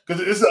 Stevie. Yep.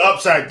 Because it's an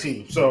upside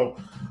team. So,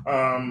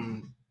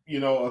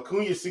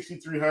 Acuna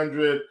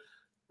 6,300.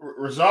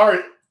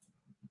 Rosario,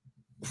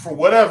 for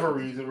whatever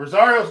reason,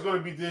 Rosario's going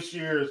to be this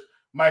year's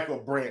Michael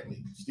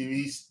Brantley.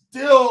 Stevie, he's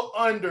still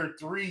under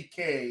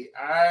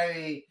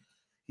 3K.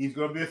 He's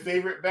going to be a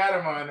favorite bat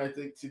of mine, I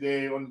think,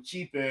 today on the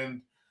cheap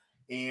end.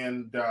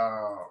 And,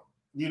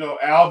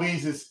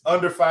 Albies is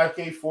under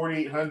 5K,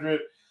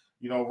 4,800.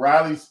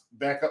 Riley's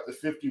back up to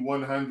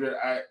 5,100.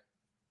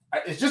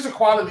 It's just a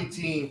quality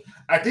team.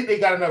 I think they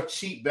got enough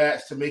cheap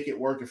bats to make it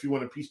work if you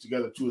want to piece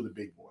together 2 of the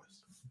big boys.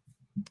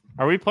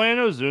 Are we playing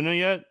Ozuna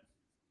yet?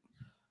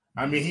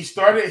 I mean, he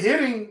started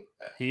hitting.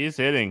 He is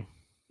hitting.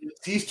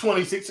 He's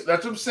 26.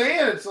 That's what I'm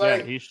saying. It's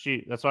like, he's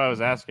cheap. That's why I was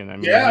asking. I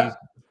mean,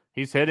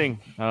 he's hitting.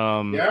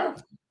 Like,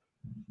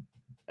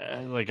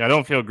 I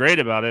don't feel great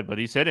about it, but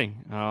he's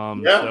hitting.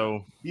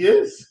 So he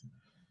is.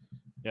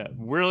 Yeah,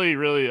 really,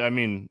 really. I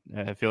mean,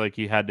 I feel like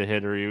he had to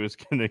hit or he was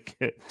going to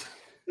get.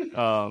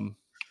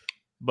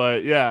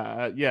 But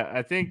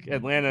I think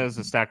Atlanta is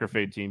a stack or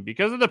fade team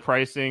because of the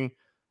pricing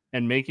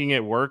and making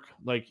it work.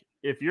 Like,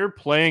 if you're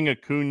playing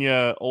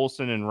Acuna,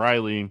 Olsen, and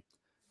Riley,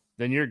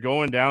 then you're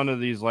going down to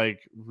these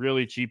like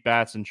really cheap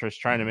bats and just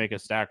trying to make a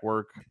stack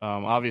work.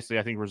 Obviously,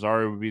 I think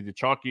Rosario would be the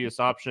chalkiest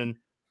option.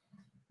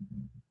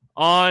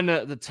 On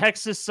the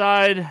Texas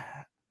side,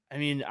 I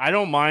mean, I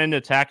don't mind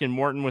attacking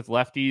Morton with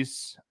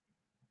lefties.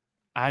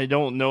 I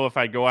don't know if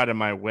I go out of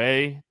my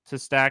way to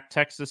stack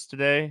Texas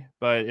today,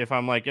 but if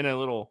I'm like in a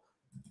little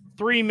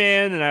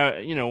 3-man and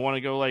I, want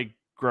to go like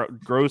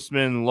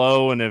Grossman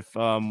low, and if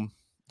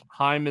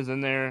Heim is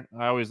in there,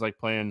 I always like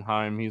playing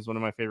Heim. He's one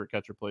of my favorite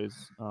catcher plays,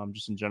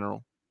 just in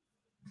general.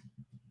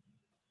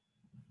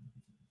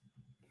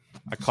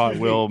 I caught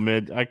Will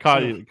mid. I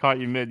caught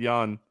you mid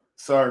yawn.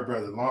 Sorry,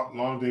 brother.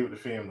 Long day with the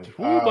family.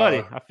 Ooh,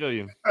 buddy, I feel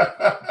you.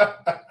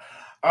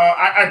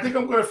 I think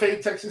I'm going to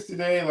fade Texas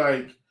today.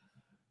 Like,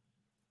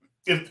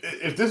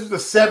 if this was a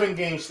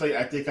 7-game slate,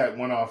 I think I'd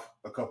went off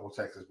a couple of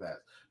Texas bats.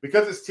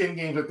 Because it's 10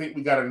 games, I think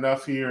we got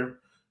enough here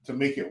to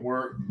make it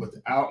work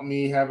without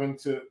me having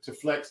to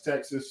flex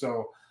Texas.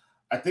 So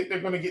I think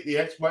they're going to get the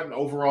X button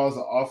overall as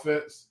an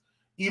offense,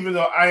 even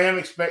though I am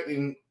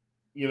expecting,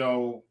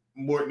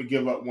 Morton to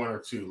give up 1 or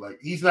 2. Like,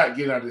 he's not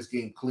getting out of this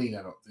game clean,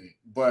 I don't think.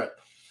 But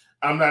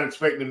I'm not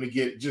expecting him to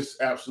get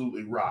just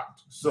absolutely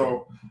rocked.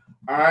 So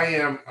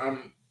I'm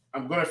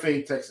going to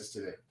fade Texas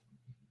today.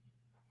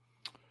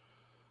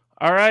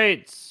 All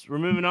right, we're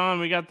moving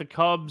on. We got the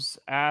Cubs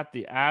at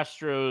the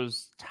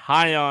Astros.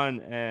 Taillon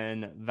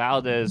and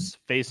Valdez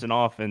facing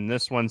off in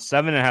this one.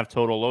 7.5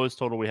 total, lowest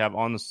total we have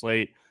on the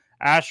slate.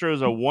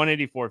 Astros a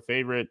 184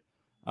 favorite.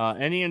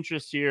 Any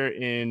interest here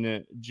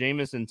in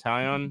Jamison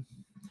Taillon?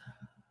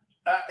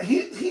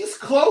 He's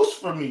close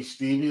for me,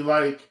 Stevie.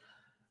 Like,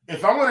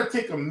 if I want to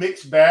take a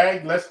mixed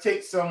bag, let's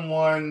take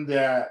someone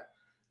that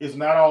is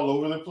not all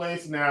over the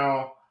place.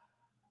 Now,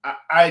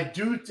 I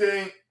do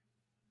think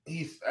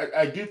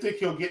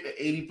he'll get to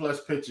 80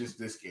 plus pitches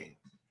this game.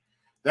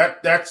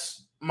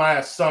 That's my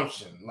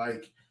assumption.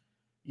 Like,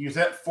 he was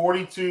at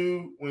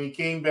 42 when he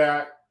came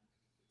back,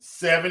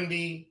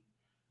 70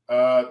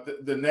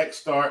 the next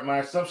start. My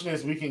assumption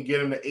is we can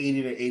get him to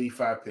 80 to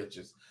 85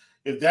 pitches.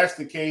 If that's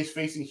the case,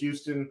 facing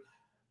Houston,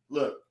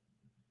 look,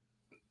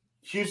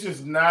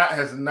 Houston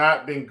has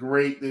not been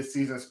great this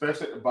season,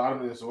 especially at the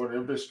bottom of this order. There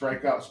have been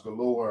strikeouts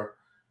galore.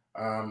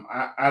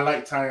 I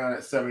like Taillon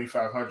at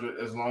 7,500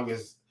 as long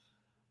as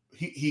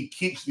he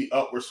keeps the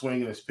upward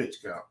swing in his pitch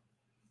count.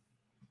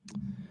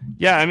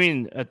 Yeah, I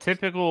mean, a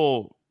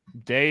typical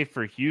day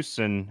for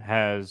Houston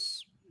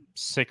has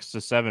 6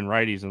 to 7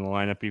 righties in the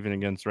lineup, even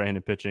against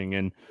right-handed pitching.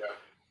 And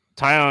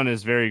Taillon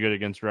is very good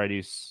against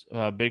righties.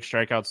 Big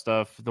strikeout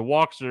stuff. The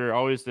walks are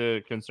always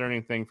the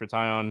concerning thing for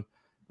Taillon.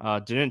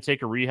 Didn't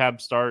take a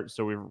rehab start,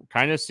 so we're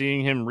kind of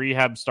seeing him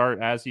rehab start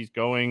as he's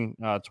going.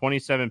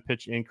 27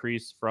 pitch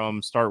increase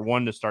from start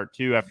 1 to start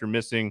 2 after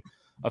missing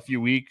a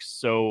few weeks.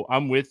 So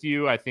I'm with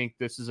you. I think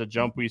this is a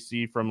jump we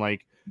see from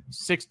like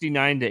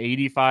 69 to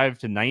 85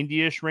 to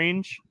 90-ish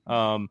range.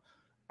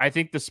 I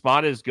think the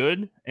spot is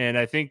good, and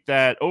I think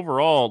that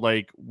overall,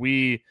 like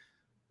we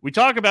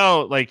talk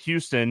about like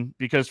Houston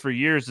because for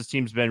years this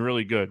team's been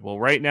really good. Well,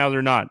 right now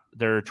they're not.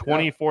 They're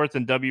 24th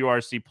in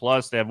WRC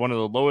plus. They have one of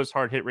the lowest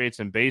hard hit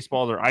rates in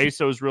baseball. Their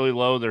ISO is really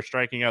low. They're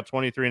striking out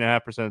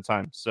 23.5% of the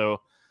time.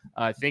 So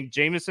I think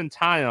Jamison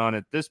Taillon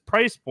at this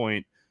price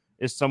point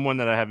is someone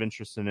that I have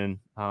interest in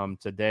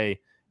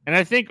today. And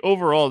I think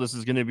overall this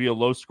is going to be a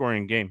low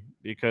scoring game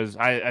because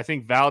I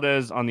think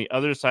Valdez on the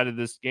other side of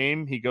this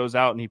game, he goes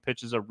out and he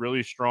pitches a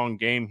really strong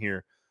game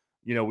here.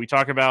 You know, we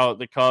talk about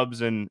the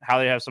Cubs and how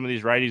they have some of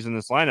these righties in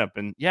this lineup.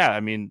 And yeah,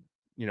 I mean,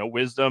 you know,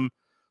 Wisdom,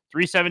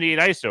 378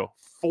 ISO,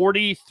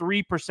 43%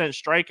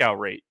 strikeout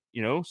rate.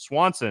 You know,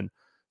 Swanson's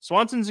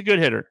a good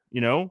hitter.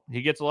 You know,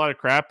 he gets a lot of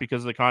crap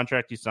because of the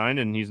contract he signed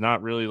and he's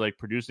not really like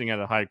producing at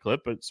a high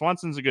clip, but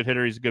Swanson's a good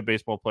hitter. He's a good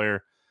baseball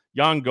player.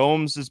 Yan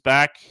Gomes is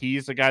back.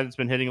 He's a guy that's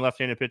been hitting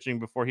left-handed pitching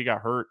before he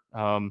got hurt.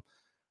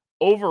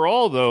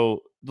 Overall, though,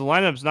 the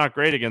lineup's not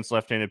great against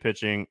left-handed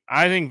pitching.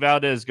 I think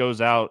Valdez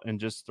goes out and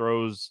just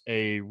throws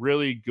a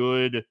really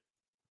good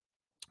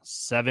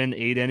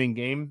 7-8 inning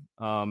game.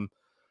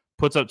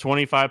 Puts up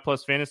 25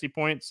 plus fantasy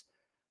points.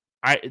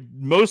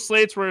 Most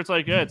slates where it's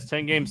like, yeah, it's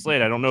 10-game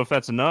slate. I don't know if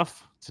that's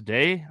enough.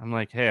 Today, I'm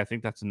like, hey, I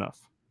think that's enough.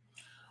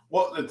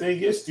 Well, the thing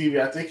is,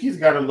 Stevie, I think he's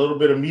got a little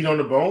bit of meat on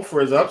the bone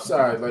for his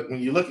upside. Like when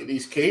you look at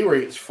these K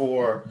rates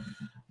for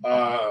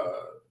the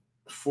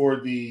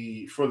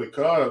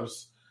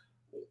Cubs,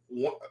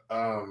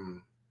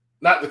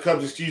 not the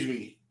Cubs, excuse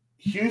me,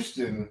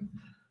 Houston.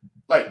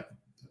 Like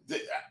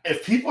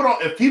if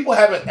people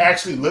haven't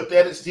actually looked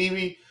at it,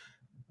 Stevie,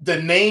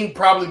 the name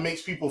probably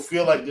makes people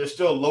feel like they're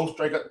still low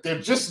strikeout.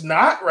 They're just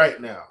not right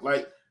now.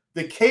 Like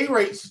the K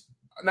rates.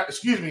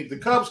 The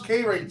Cubs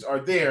K rates are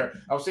there.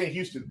 I was saying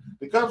Houston.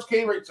 The Cubs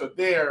K rates are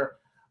there,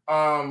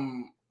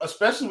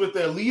 especially with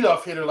their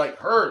leadoff hitter like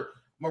Hurd.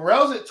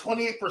 Morel's at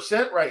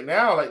 28% right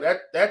now. Like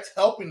that's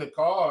helping the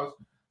cause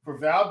for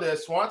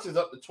Valdez. Swanson's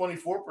up to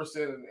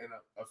 24% and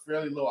a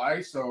fairly low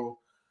ISO.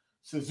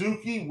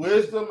 Suzuki,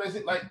 Wisdom,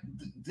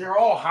 they're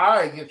all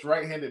high against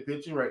right-handed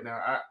pitching right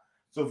now.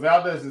 So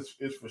Valdez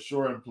is for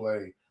sure in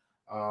play.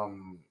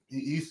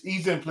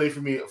 He's in play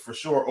for me for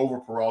sure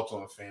over Peralta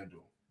on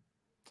FanDuel.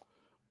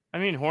 I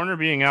mean, Horner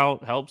being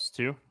out helps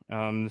too.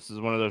 This is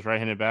one of those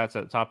right-handed bats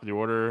at the top of the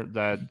order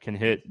that can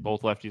hit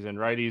both lefties and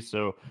righties.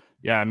 So,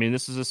 yeah, I mean,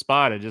 this is a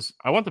spot. I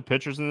want the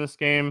pitchers in this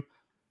game.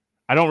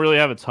 I don't really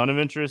have a ton of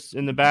interest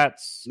in the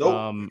bats.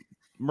 Nope.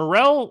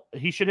 Morel,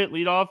 he should hit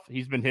leadoff.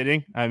 He's been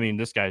hitting. I mean,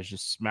 this guy's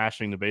just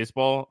smashing the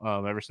baseball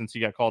ever since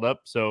he got called up.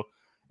 So,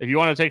 if you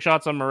want to take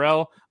shots on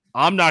Morel,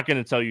 I'm not going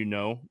to tell you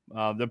no.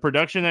 The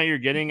production that you're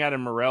getting out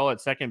of Morel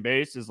at second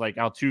base is like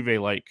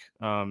Altuve-like,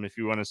 if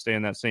you want to stay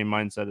in that same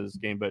mindset of this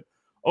game. But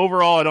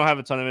overall, I don't have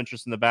a ton of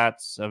interest in the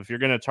bats. If you're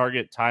going to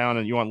target Taillon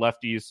and you want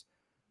lefties,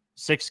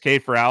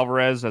 $6K for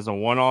Alvarez as a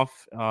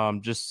one-off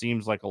just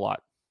seems like a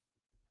lot.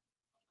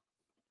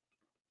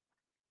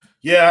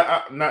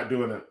 Yeah, I'm not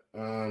doing it.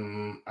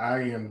 I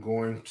am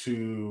going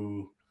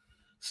to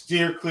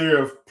steer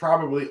clear of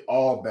probably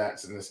all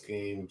bats in this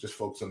game, just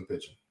focus on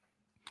pitching.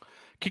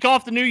 Kick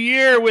off the new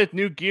year with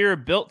new gear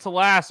built to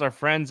last. Our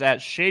friends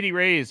at Shady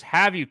Rays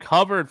have you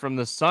covered from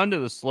the sun to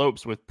the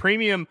slopes with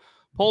premium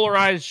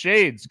polarized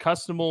shades,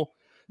 customable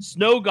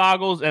snow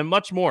goggles, and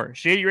much more.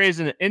 Shady Rays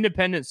is an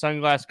independent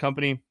sunglass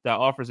company that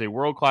offers a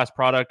world-class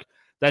product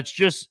that's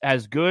just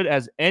as good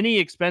as any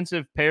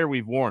expensive pair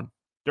we've worn.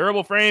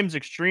 Durable frames,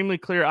 extremely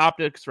clear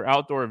optics for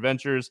outdoor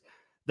adventures.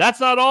 That's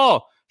not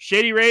all.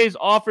 Shady Rays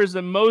offers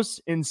the most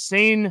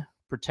insane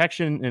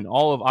protection in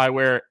all of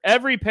eyewear.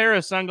 Every pair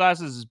of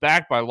sunglasses is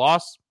backed by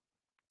lost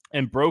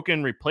and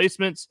broken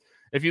replacements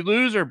If you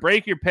lose or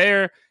break your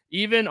pair,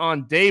 even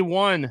on day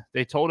one,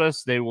 they told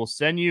us they will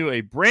send you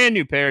a brand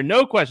new pair.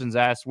 No questions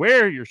asked.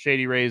 Wear your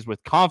Shady Rays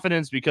with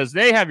confidence because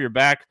they have your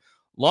back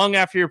long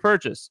after your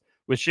purchase.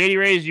 With Shady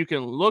Rays, you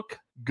can look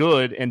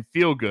good and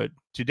feel good.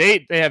 To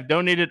date, they have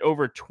donated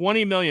over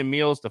 20 million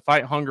meals to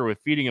fight hunger with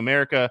Feeding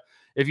America.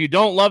 If you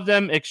don't love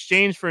them,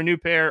 exchange for a new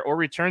pair or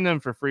return them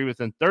for free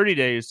within 30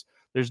 days.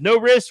 There's no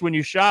risk when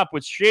you shop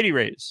with Shady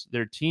Rays.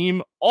 Their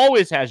team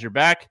always has your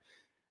back.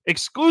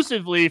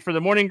 Exclusively for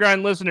the Morning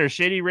Grind listeners,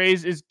 Shady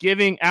Rays is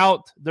giving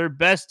out their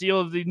best deal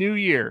of the new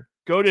year.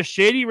 Go to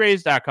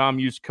shadyrays.com,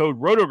 use code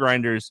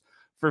RotoGrinders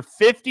for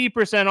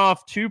 50%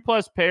 off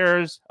 2+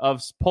 pairs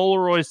of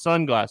Polaroid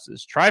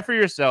sunglasses. Try for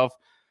yourself.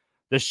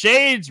 The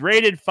Shades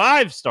rated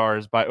 5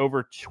 stars by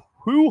over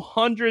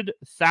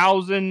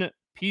 200,000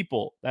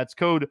 people. That's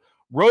code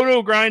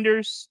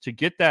RotoGrinders to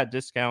get that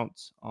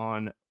discount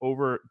on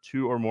over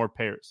 2 or more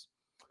pairs.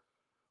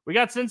 We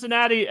got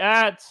Cincinnati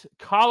at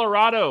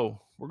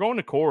Colorado. We're going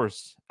to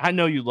Coors. I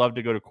know you love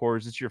to go to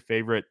Coors. It's your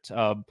favorite.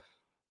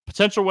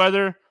 Potential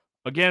weather.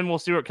 Again, we'll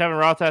see what Kevin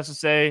Roth has to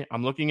say.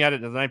 I'm looking at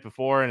it the night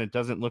before, and it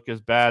doesn't look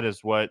as bad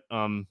as what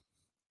some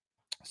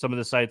of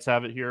the sites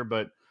have it here.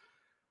 But,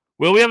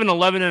 well, we have an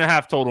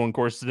 11.5 total in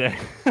Coors today.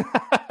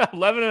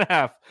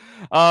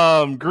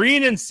 11.5.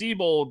 Green and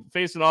Seabold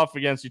facing off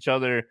against each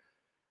other.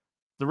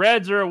 The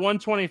Reds are a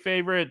 120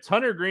 favorite.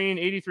 Hunter Green,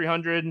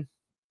 8,300.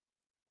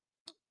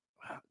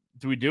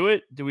 Do we do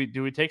it? Do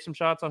we take some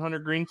shots on Hunter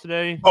Green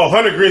today? Oh,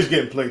 Hunter Green's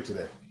getting played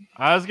today.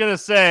 I was gonna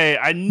say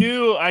I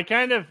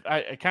kind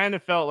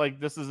of felt like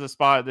this is a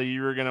spot that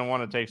you were gonna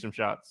want to take some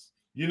shots.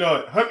 You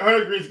know,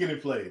 Hunter Green's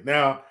getting played.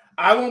 Now,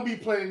 I won't be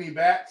playing any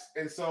bats,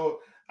 and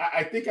so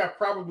I think I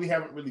probably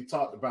haven't really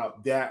talked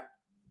about that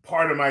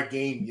part of my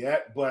game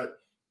yet, but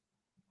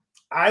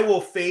I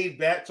will fade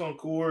bats on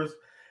Coors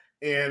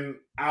and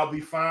I'll be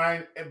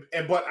fine.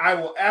 But I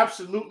will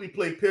absolutely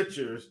play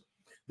pitchers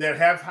that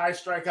have high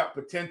strikeout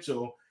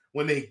potential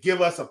when they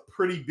give us a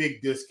pretty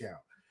big discount.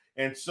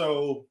 And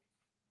so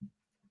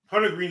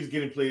Hunter Green's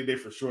getting played today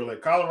for sure.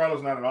 Like,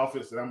 Colorado's not an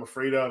offense that I'm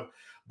afraid of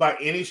by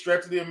any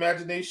stretch of the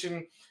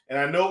imagination. And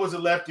I know it was a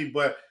lefty,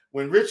 but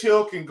when Rich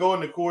Hill can go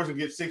into Coors and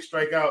get 6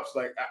 strikeouts,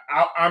 like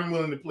I'm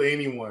willing to play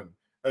anyone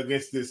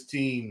against this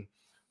team.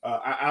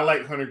 I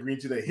like Hunter Green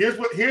today. Here's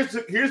what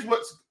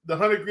the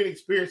Hunter Green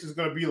experience is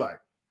going to be like.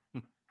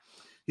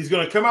 He's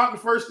going to come out in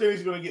the first inning.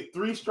 He's going to get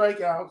 3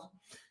 strikeouts.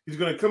 He's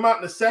going to come out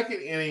in the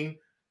second inning,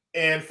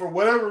 and for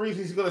whatever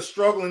reason, he's going to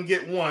struggle and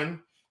get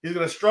 1. He's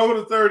going to struggle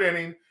the third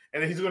inning,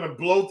 and then he's going to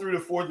blow through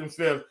the 4th and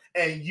 5th,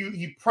 and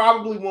he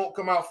probably won't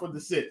come out for the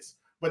 6th.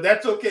 But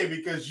that's okay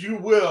because you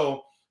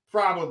will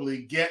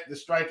probably get the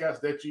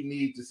strikeouts that you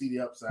need to see the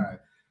upside.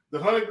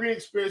 The Hunter Green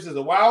experience is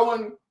a wild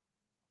one.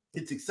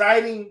 It's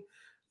exciting.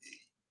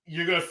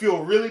 You're going to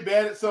feel really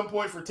bad at some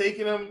point for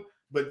taking him,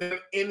 but then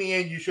in the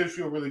end, you should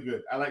feel really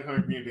good. I like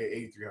Hunter Green today at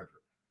 8,300.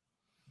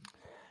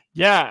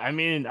 Yeah, I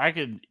mean, I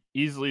could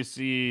easily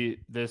see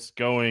this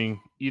going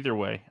either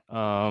way.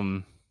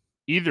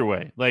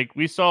 Like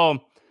we saw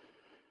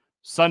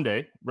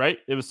Sunday, right?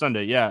 It was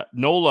Sunday. Yeah.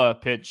 Nola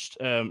pitched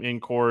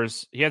in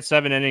Coors. He had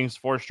 7 innings,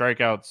 4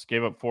 strikeouts,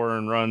 gave up 4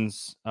 earned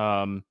runs.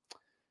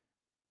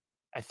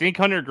 I think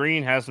Hunter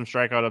Green has some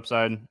strikeout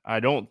upside. I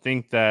don't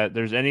think that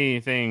there's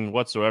anything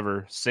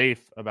whatsoever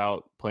safe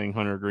about playing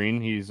Hunter Green.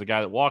 He's a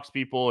guy that walks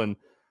people. And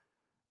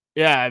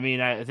yeah, I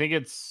mean, I think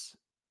it's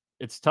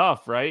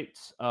tough, right?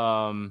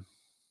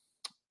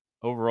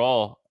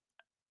 Overall,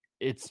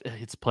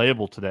 it's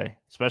playable today,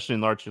 especially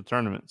in large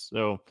tournaments.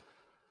 So,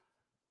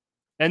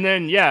 and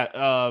then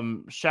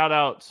shout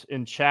out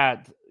in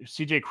chat,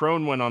 CJ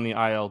Cron went on the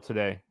IL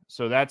today,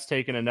 so that's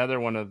taken another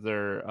one of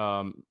their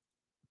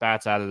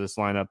bats out of this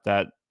lineup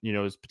that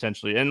is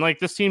potentially, and like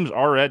this team's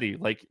already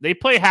like they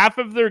play half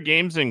of their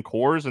games in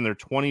Coors and they're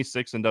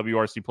 26 in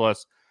WRC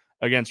plus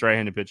against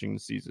right-handed pitching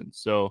this season.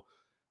 So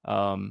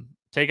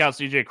take out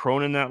CJ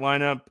Cron in that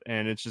lineup,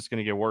 and it's just going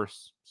to get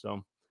worse.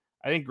 So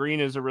I think Green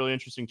is a really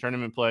interesting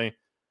tournament play.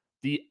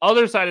 The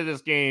other side of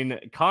this game,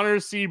 Connor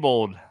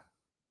Seabold.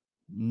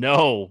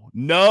 Nope.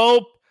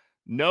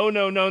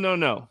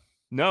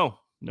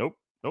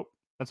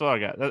 That's all I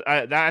got.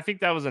 I think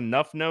that was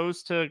enough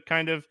no's to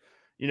kind of,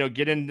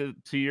 get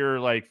into your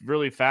like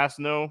really fast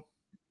no.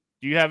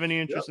 Do you have any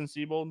interest in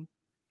Seabold?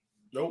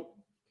 Nope.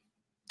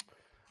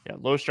 Yeah,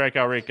 low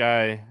strikeout rate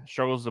guy,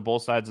 struggles to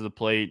both sides of the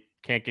plate,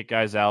 can't get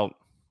guys out.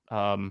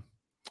 The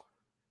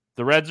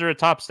Reds are a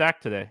top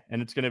stack today,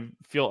 and it's going to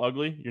feel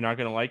ugly. You're not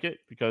going to like it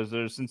because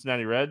they're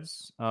Cincinnati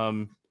Reds.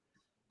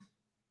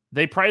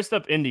 They priced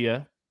up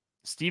India.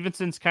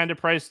 Stevenson's kind of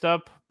priced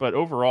up, but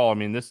overall, I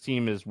mean, this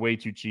team is way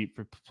too cheap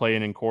for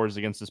playing in Coors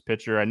against this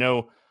pitcher. I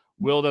know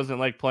Will doesn't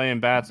like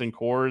playing bats in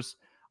Coors.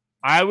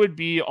 I would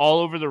be all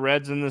over the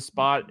Reds in this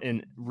spot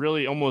in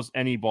really almost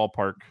any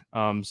ballpark.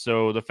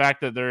 So the fact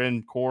that they're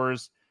in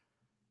Coors,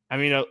 I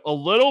mean, a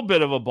little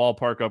bit of a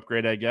ballpark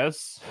upgrade, I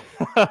guess.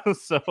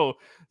 So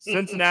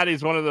Cincinnati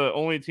is one of the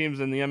only teams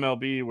in the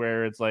MLB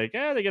where it's like,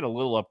 they get a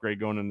little upgrade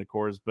going into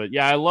Coors. But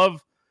yeah, I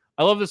love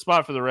I love this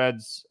spot for the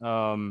Reds.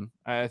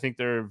 I think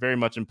they're very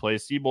much in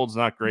place. Seabold's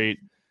not great.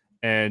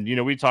 And,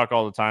 we talk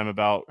all the time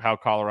about how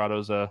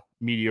Colorado's a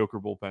mediocre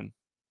bullpen.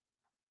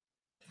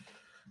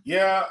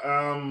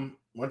 Yeah.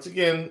 Once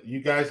again,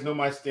 you guys know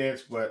my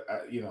stance, but,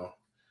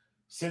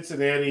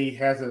 Cincinnati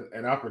has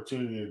an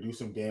opportunity to do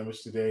some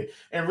damage today.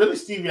 And really,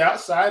 Stevie,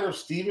 outside of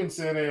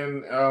Stevenson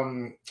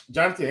and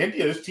Jonathan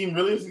India, this team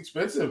really is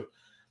expensive.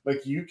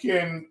 Like you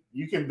can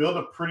build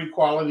a pretty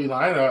quality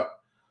lineup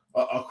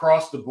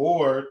across the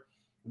board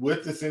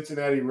with the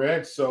Cincinnati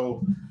Reds.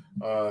 So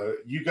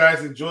you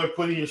guys enjoy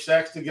putting your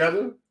stacks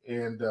together,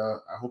 and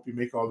I hope you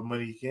make all the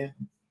money you can.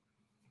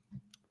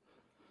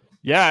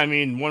 Yeah, I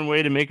mean, one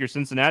way to make your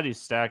Cincinnati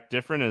stack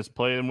different is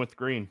play them with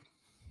green.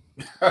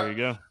 There you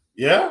go.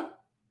 Yeah.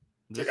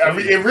 I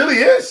mean, it really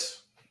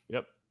is.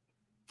 Yep.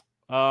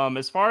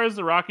 As far as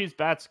the Rockies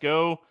bats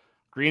go,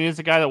 Green is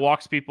the guy that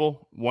walks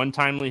people. One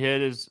timely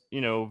hit is,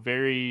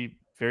 very,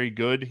 very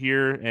good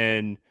here.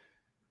 And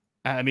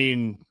I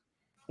mean,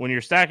 when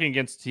you're stacking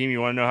against a team,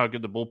 you want to know how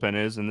good the bullpen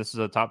is. And this is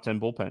a top 10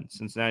 bullpen.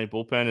 Cincinnati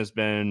bullpen has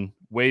been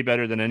way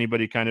better than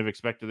anybody kind of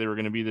expected they were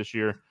going to be this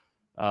year.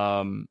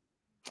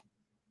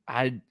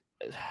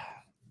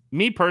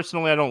 Me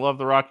personally, I don't love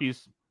the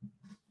Rockies.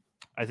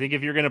 I think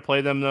if you're going to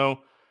play them, though,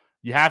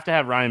 you have to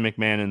have Ryan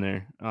McMahon in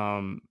there.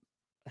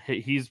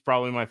 He's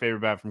probably my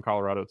favorite bat from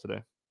Colorado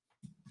today.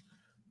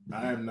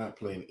 I am not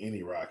playing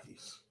any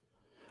Rockies.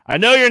 I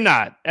know you're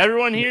not.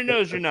 Everyone here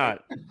knows you're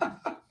not.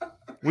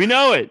 We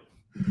know it.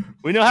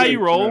 We know how you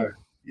roll.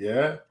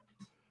 Yeah.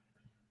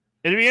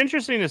 It'd be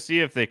interesting to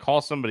see if they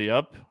call somebody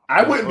up.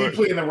 I wouldn't be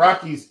playing the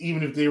Rockies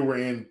even if they were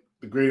in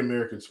the Great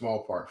American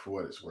Small Park, for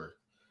what it's worth.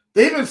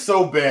 They've been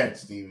so bad,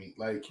 Stevie.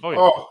 Like,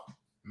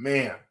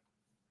 man.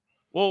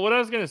 Well, what I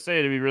was going to say,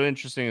 it'd be really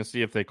interesting to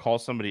see if they call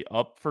somebody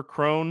up for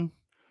Crone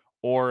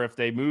or if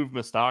they move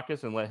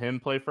Moustakas and let him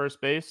play first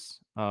base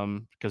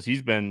because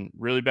he's been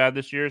really bad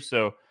this year.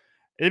 So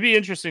it'd be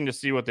interesting to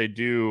see what they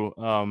do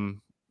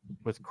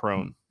with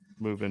Crone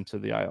move into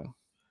the IL.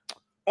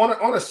 On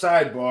a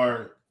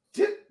sidebar,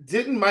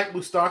 didn't Mike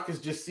Moustakas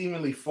just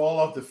seemingly fall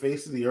off the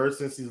face of the earth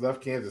since he's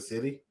left Kansas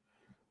City?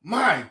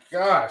 My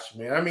gosh,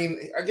 man. I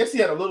mean, I guess he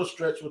had a little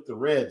stretch with the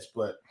Reds,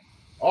 but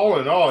all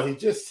in all, he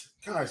just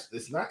 – gosh,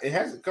 it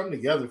hasn't come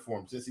together for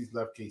him since he's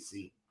left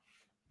KC.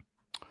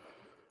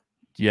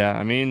 Yeah,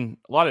 I mean,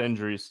 a lot of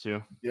injuries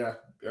too. Yeah,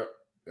 yep.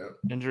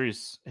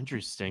 Injuries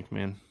stink,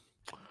 man.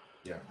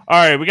 Yeah.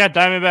 All right, we got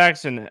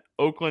Diamondbacks and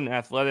Oakland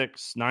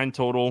Athletics, 9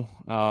 total.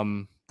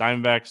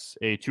 Diamondbacks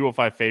a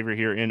 205 favorite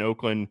here in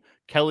Oakland.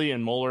 Kelly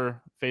and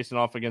Moeller facing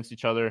off against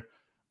each other.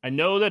 I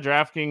know that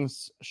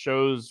DraftKings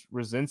shows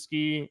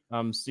Rosinski.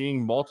 I'm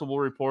seeing multiple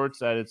reports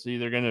that it's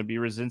either going to be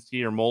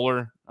Rosinski or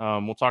Moeller.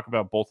 We'll talk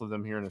about both of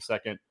them here in a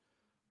second.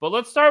 But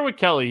let's start with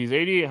Kelly. He's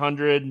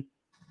 8,800.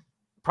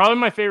 Probably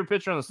my favorite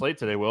pitcher on the slate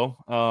today, Will.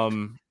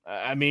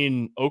 I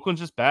mean,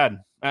 Oakland's just bad.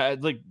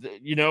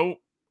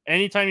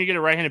 Anytime you get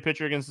a right-handed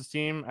pitcher against this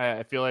team,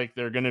 I feel like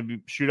they're going to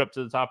shoot up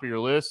to the top of your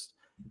list.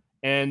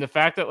 And the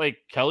fact that,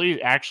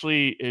 Kelly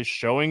actually is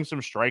showing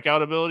some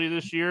strikeout ability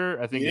this year,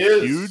 I think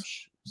is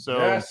huge. So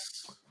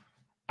yes.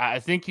 I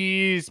think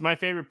he's my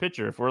favorite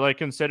pitcher. If we're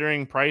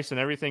considering price and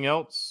everything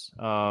else,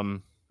 I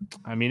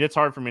mean, it's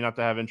hard for me not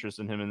to have interest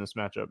in him in this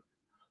matchup.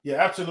 Yeah,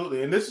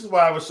 absolutely. And this is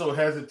why I was so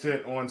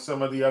hesitant on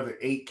some of the other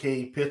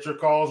 8K pitcher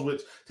calls,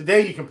 which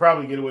today you can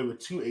probably get away with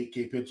 2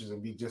 8K pitchers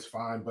and be just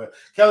fine. But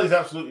Kelly's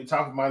absolutely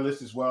top of my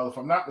list as well. If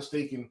I'm not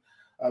mistaken,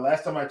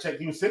 last time I checked,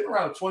 he was sitting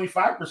around a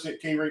 25%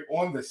 K rate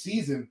on the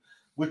season,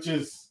 which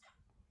is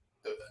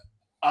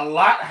a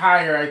lot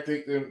higher, I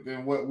think,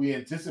 than what we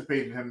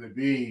anticipated him to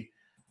be.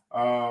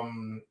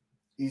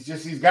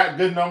 He's got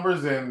good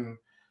numbers, and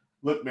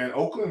look, man,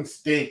 Oakland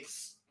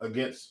stinks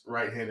against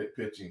right-handed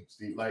pitching,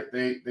 Steve.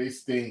 They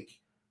stink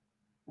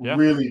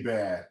really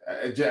bad.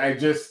 I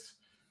just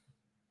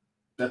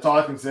that's all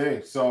I can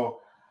say.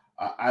 So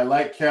I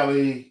like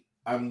Kelly.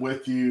 I'm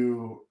with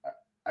you.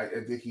 I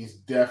think he's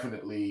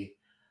definitely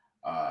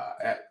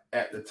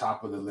at the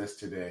top of the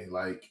list today.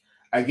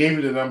 I gave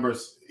you the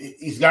numbers.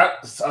 He's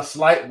got a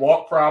slight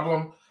walk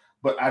problem,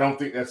 but I don't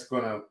think that's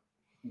gonna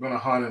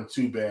haunt him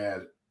too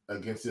bad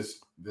against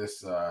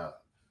this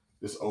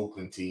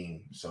Oakland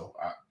team. So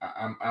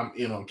I'm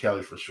in on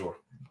Kelly for sure.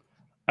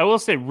 I will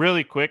say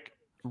really quick,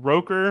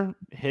 Roker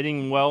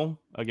hitting well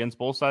against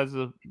both sides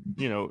of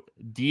Jordan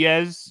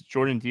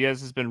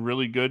Diaz has been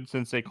really good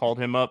since they called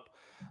him up.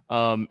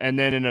 And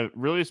then in a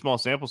really small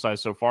sample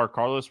size so far,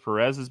 Carlos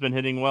Perez has been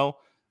hitting well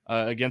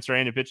against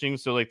right-handed pitching.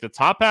 So the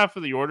top half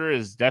of the order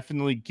is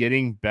definitely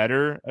getting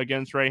better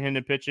against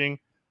right-handed pitching,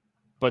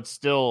 but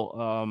still,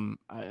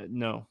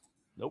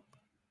 nope.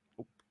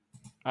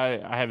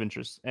 I have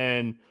interest.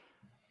 And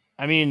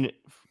I mean,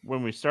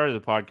 when we started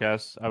the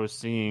podcast, I was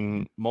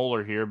seeing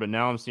Moeller here, but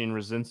now I'm seeing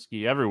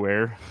Rosinski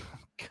everywhere.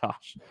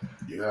 Gosh.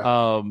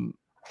 Yeah.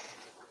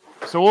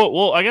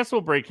 So I guess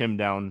we'll break him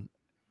down.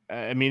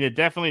 I mean, it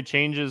definitely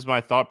changes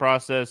my thought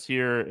process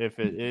here if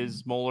it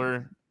is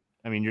Moeller.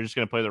 I mean, you're just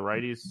going to play the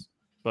righties.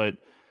 But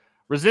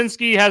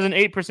Rosinski has an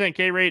 8%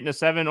 K rate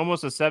and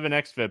almost a 7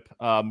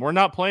 xFIP. We're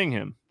not playing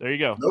him. There you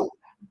go. Nope.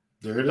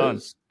 There it Done.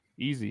 is.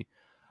 Easy.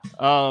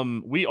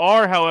 We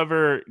are,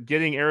 however,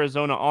 getting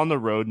Arizona on the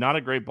road. Not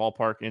a great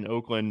ballpark in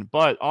Oakland,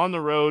 but on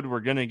the road,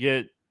 we're going to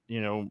get,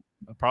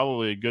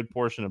 probably a good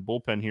portion of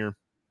bullpen here.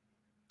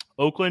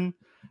 Oakland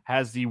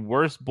has the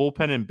worst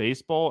bullpen in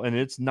baseball, and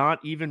it's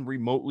not even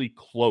remotely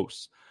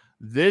close.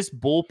 This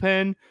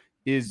bullpen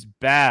is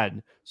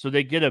bad. So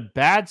they get a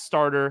bad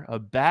starter, a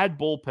bad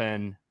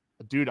bullpen.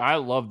 Dude, I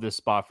love this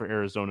spot for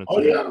Arizona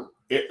today. Oh,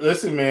 yeah.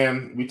 Listen,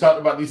 man, we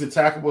talked about these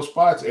attackable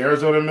spots.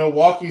 Arizona and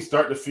Milwaukee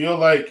start to feel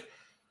like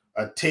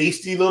a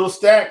tasty little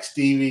stack,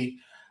 Stevie.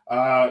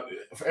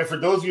 And for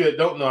those of you that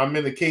don't know, I'm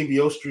in the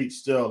KBO street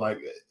still. Like,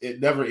 it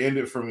never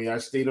ended for me. I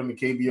stayed on the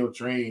KBO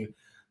train.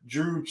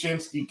 Drew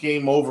Chinsky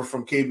came over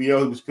from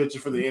KBO. He was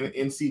pitching for the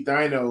NC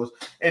Dinos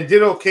and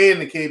did okay in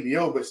the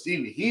KBO. But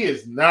Stevie, it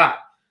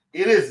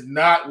is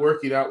not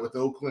working out with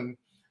Oakland.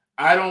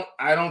 I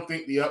don't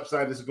think the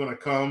upside is going to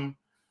come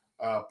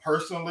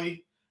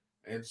personally.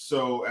 And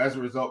so as a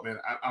result, man,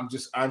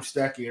 I'm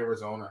stacking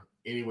Arizona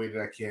any way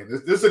that I can.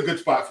 This is a good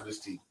spot for this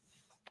team.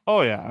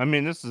 Oh, yeah. I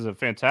mean, this is a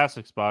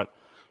fantastic spot.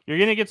 You're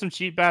going to get some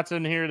cheap bats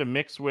in here to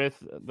mix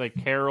with, like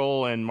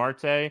Carroll and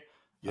Marte.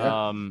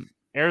 Yeah.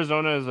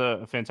 Arizona is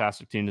a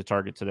fantastic team to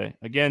target today.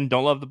 Again,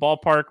 don't love the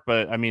ballpark,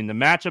 but, I mean, the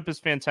matchup is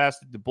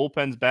fantastic. The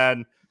bullpen's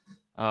bad.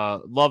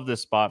 Love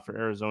this spot for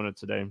Arizona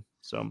today.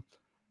 So,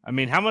 I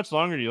mean, how much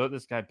longer do you let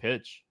this guy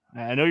pitch?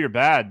 I know you're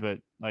bad, but,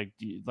 like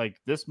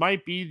this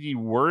might be the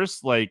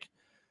worst,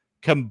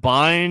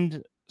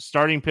 combined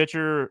starting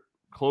pitcher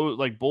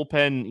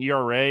bullpen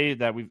ERA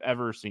that we've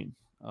ever seen.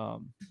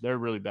 They're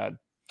really bad.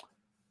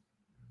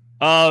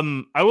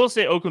 I will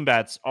say Oakland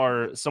bats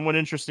are somewhat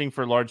interesting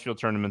for large field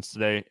tournaments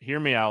today. Hear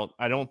me out.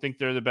 I don't think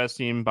they're the best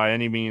team by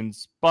any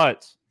means,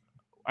 but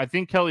I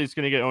think Kelly's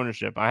going to get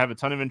ownership. I have a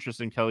ton of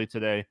interest in Kelly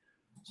today.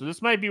 So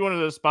this might be one of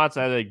those spots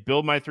I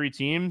build my 3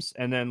 teams,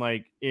 and then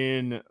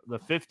in the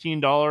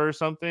 $15 or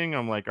something,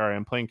 I'm like, all right,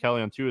 I'm playing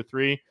Kelly on 2 or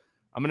 3.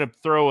 I'm going to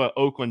throw an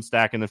Oakland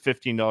stack in the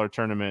 $15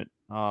 tournament,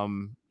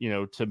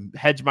 to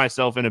hedge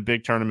myself in a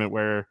big tournament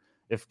where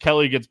if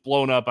Kelly gets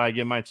blown up, I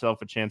give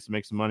myself a chance to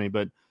make some money.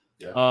 But,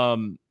 yeah.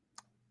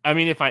 I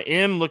mean, if I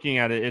am looking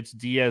at it, it's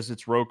Diaz,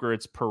 it's Roker,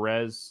 it's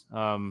Perez.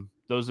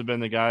 Those have been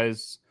the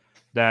guys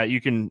that you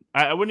can,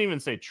 I wouldn't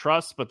even say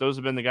trust, but those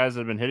have been the guys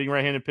that have been hitting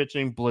right-handed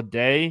pitching.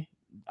 Blade,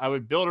 I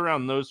would build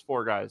around those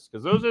 4 guys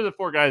because those are the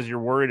 4 guys you're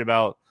worried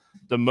about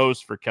the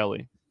most for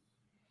Kelly.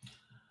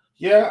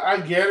 Yeah, I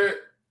get it.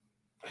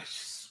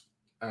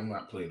 I'm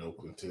not playing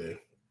Oakland today.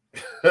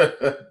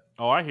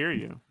 Oh, I hear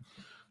you.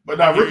 But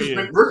now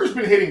Rooker's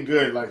been hitting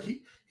good. Like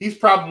he's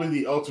probably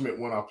the ultimate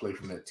one I'll play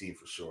from that team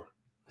for sure.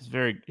 He's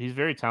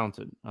very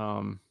talented.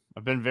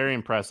 I've been very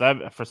impressed.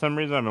 For some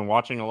reason I've been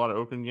watching a lot of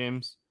Oakland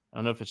games. I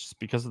don't know if it's just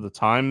because of the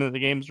time that the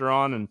games are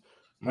on and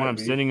when I'm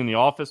sitting in the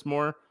office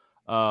more.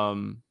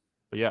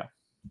 But yeah,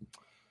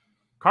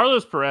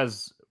 Carlos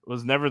Perez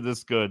was never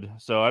this good,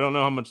 so I don't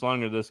know how much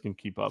longer this can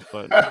keep up.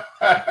 But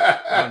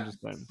I'm just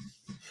saying.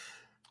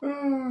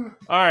 All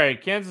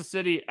right, Kansas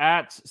City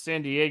at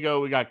San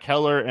Diego. We got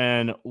Keller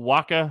and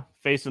Waka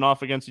facing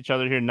off against each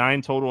other here.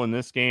 9 total in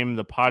this game.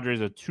 The Padres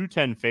a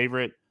 210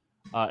 favorite.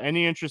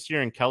 Any interest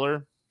here in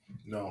Keller?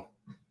 No.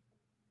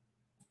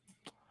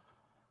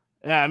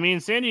 Yeah, I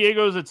mean, San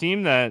Diego is a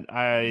team that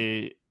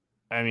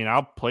I mean,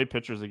 I'll play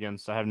pitchers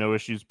against. I have no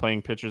issues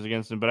playing pitchers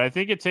against them, but I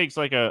think it takes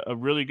a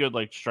really good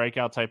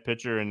strikeout type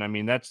pitcher. And I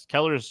mean, that's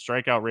Keller's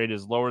strikeout rate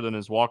is lower than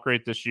his walk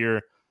rate this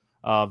year.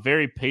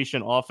 Very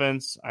patient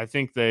offense. I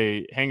think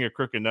they hang a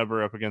crooked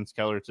number up against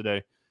Keller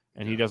today,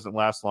 and he doesn't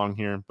last long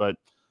here. But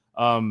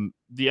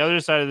the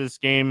other side of this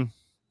game,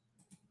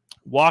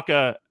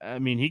 Waka, I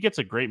mean, he gets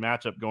a great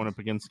matchup going up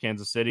against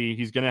Kansas City.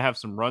 He's going to have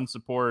some run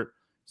support,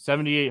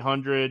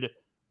 7,800.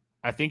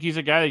 I think he's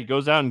a guy that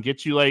goes out and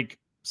gets you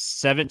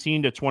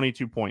 17 to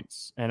 22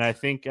 points. And I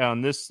think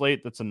on this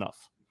slate, that's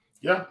enough.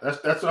 Yeah,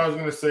 that's what I was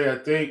going to say. I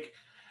think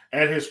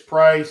at his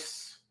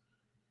price,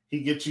 he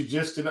gets you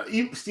just enough.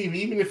 Steve,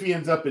 even if he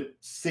ends up at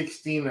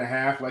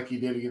 16.5 like he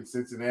did against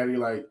Cincinnati,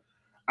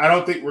 I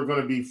don't think we're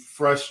going to be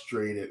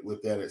frustrated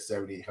with that at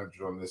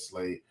 7,800 on this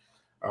slate.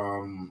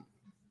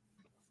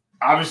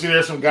 Obviously,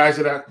 there's some guys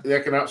that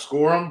can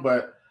outscore him,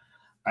 but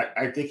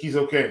I think he's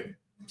okay.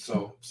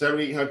 So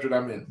 7,800,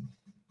 I'm in.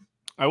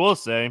 I will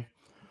say,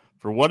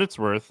 for what it's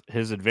worth,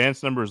 his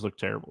advanced numbers look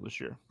terrible this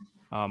year.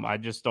 I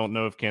just don't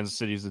know if Kansas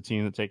City is the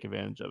team to take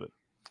advantage of it.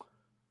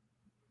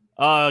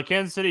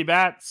 Kansas City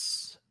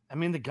bats. I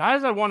mean, the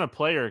guys I want to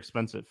play are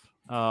expensive.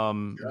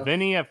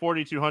 Vinny at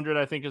 4,200,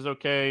 I think is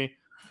okay.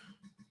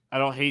 I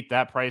don't hate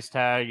that price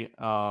tag.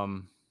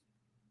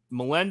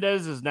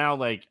 Melendez is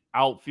now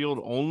outfield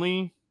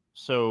only.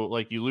 So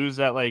you lose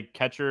that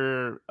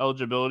catcher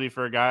eligibility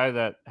for a guy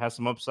that has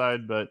some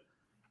upside, but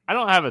I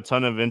don't have a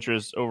ton of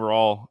interest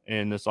overall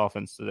in this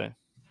offense today.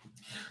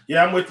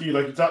 Yeah, I'm with you.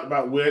 You talked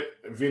about Witt,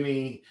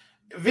 Vinny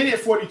at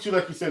 42,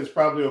 like you said, is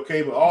probably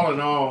okay. But all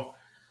in all,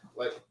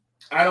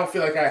 I don't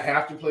feel like I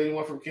have to play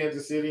anyone from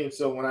Kansas City. And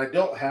so when I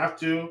don't have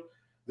to,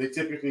 they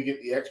typically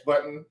get the X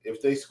button.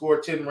 If they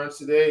score 10 runs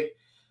today,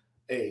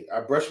 hey,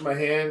 I brush my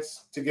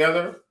hands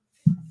together,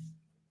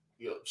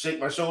 shake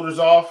my shoulders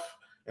off,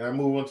 and I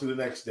move on to the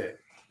next day.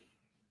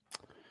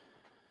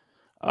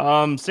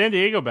 San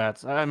Diego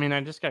bats. I mean,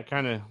 I just got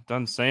kind of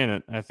done saying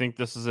it. I think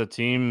this is a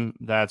team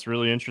that's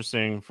really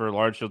interesting for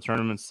large field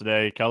tournaments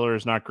today. Keller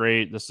is not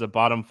great. This is a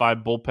bottom 5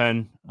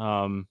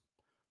 bullpen.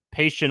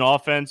 Patient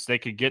offense. They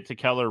could get to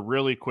Keller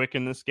really quick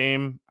in this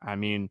game. I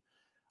mean,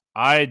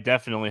 I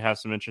definitely have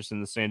some interest in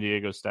the San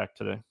Diego stack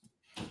today.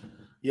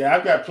 Yeah,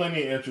 I've got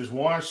plenty of interest.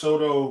 Juan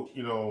Soto,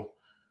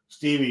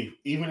 Stevie,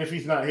 even if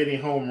he's not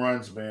hitting home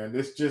runs, man,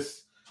 this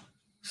just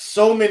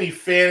so many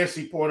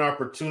fantasy point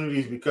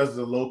opportunities because of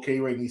the low K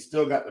rate. And he's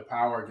still got the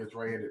power against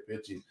right-handed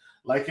pitching.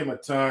 Like him a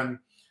ton.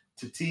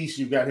 Tatis,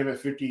 you've got him at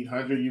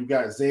 5,800. You've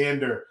got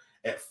Xander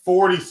at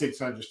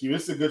 4,600. Steve,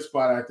 this is a good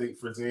spot, I think,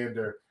 for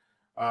Xander.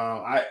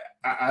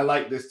 I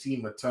like this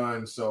team a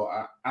ton, so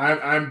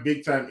I'm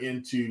big time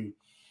into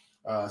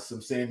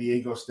some San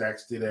Diego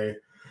stacks today.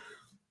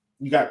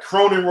 You got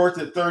Cronenworth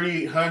at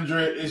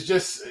 3,800. It's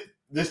just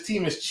this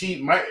team is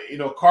cheap.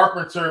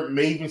 Carpenter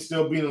may even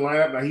still be in the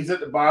lineup. Now he's at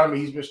the bottom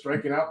and he's been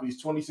striking out, but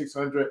he's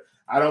 2,600.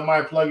 I don't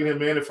mind plugging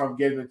him in if I'm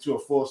getting into a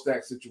full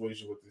stack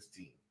situation with this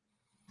team.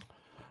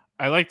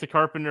 I like the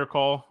Carpenter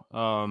call.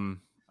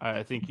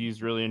 I think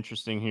he's really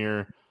interesting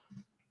here.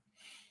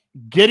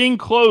 Getting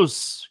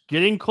close.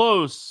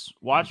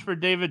 Watch for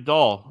David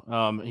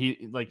Dahl.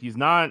 He's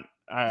not.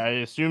 I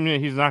assume that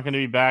he's not going to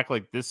be back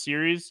like this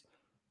series,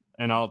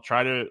 and I'll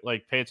try to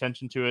pay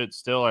attention to it.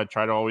 Still, I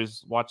try to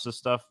always watch this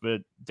stuff.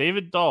 But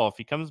David Dahl, if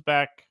he comes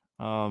back,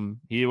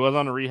 he was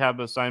on a rehab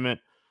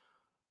assignment.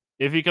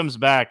 If he comes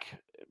back,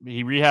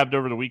 he rehabbed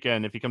over the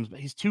weekend. If he comes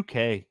back, he's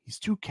 2K. He's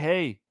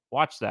 2K.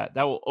 Watch that.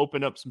 That will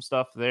open up some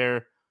stuff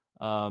there.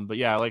 But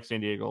yeah, I like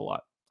San Diego a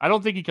lot. I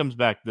don't think he comes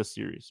back this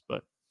series,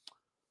 but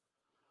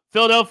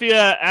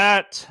Philadelphia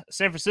at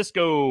San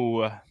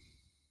Francisco.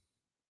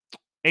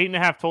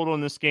 8.5 total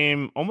in this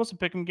game. Almost a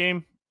pick'em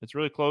game. It's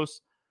really close.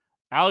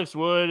 Alex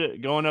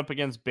Wood going up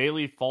against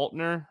Bailey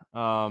Faulkner.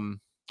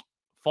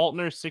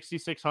 Faulkner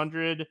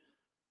 6,600.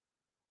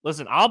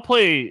 Listen, I'll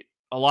play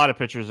a lot of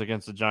pitchers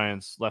against the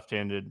Giants,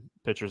 left-handed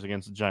pitchers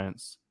against the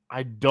Giants.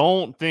 I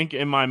don't think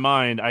in my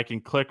mind I can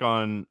click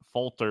on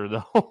Faulkner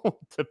though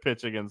to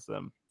pitch against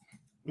them.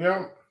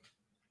 Yeah.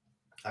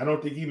 I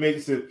don't think he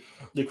makes it.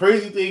 The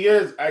crazy thing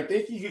is, I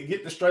think he could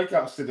get the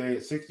strikeouts today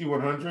at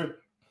 6,100.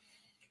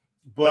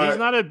 But he's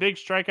not a big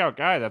strikeout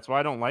guy. That's why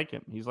I don't like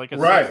him. He's like a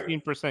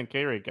 16%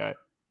 K rate guy.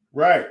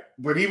 Right.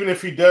 But even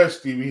if he does,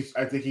 Steve,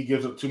 I think he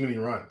gives up too many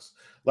runs.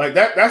 Like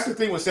that's the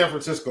thing with San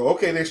Francisco.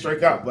 Okay, they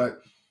strike out,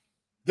 but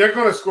they're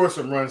going to score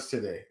some runs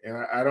today. And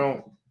I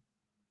don't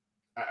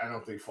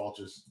think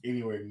Faulkner's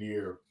anywhere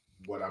near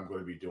what I'm going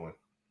to be doing.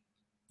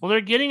 Well,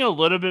 they're getting a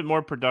little bit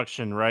more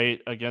production,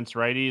 right, against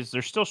righties.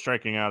 They're still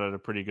striking out at a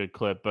pretty good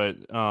clip, but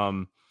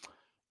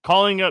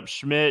calling up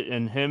Schmidt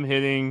and him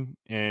hitting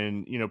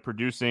and,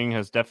 producing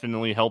has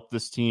definitely helped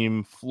this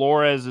team.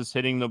 Flores is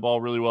hitting the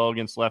ball really well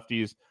against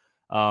lefties.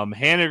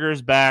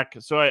 Haniger's back.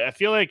 So I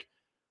feel like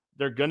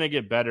they're going to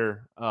get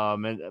better.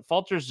 And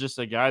Faulkner's just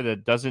a guy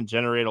that doesn't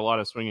generate a lot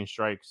of swinging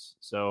strikes.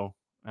 So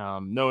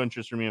no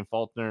interest for me in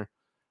Faulkner.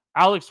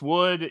 Alex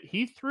Wood,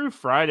 he threw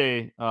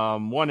Friday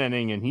 1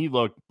 inning and he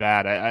looked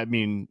bad. I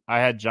mean, I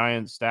had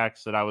Giant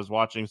stacks that I was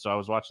watching, so I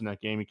was watching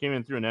that game. He came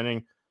in through an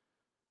inning.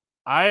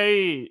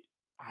 I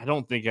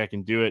don't think I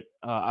can do it.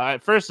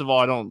 First of all,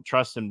 I don't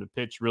trust him to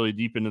pitch really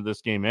deep into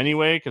this game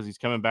anyway because he's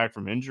coming back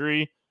from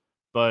injury.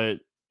 But,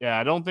 yeah,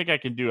 I don't think I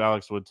can do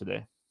Alex Wood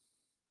today.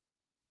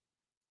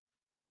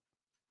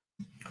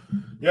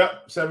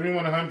 Yep,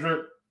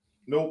 7,100.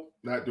 Nope,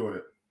 not doing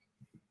it.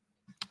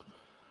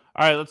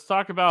 All right, let's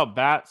talk about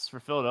bats for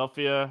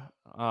Philadelphia.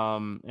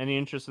 Any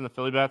interest in the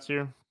Philly bats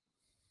here?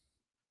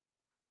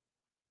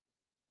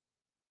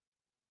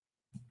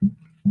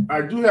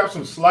 I do have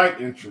some slight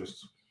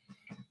interest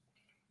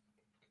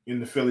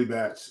in the Philly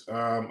bats,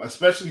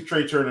 especially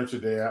Trey Turner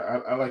today.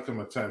 I like him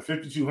a ton.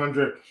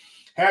 5,200.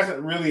 Hasn't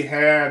really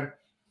had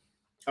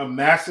a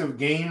massive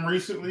game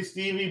recently,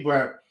 Stevie,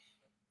 but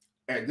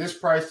at this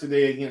price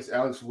today against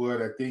Alex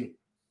Wood, I think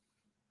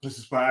this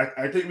is fine.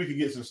 I think we could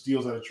get some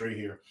steals out of Trey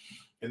here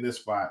in this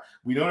spot.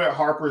 We know that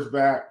Harper's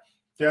back.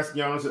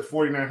 Castellanos at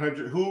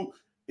 4,900, who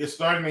is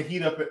starting to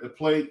heat up at the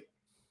plate.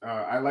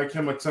 I like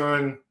him a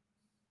ton.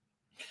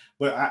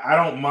 But I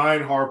don't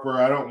mind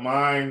Harper. I don't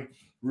mind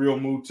Real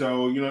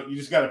Muto. You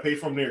just got to pay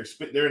for them.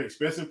 They're an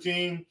expensive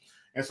team.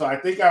 And so I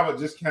think I would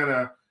just kind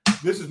of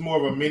 – this is more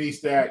of a mini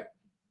stack,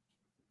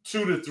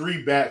 2 to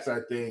 3 bats, I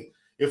think,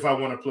 if I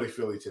want to play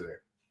Philly today.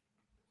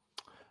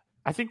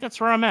 I think that's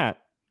where I'm at.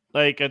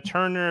 Like a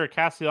Turner,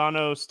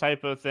 Castellanos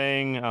type of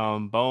thing,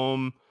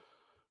 Bohm.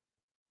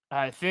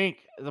 I think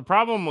the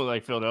problem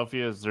with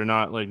Philadelphia is they're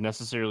not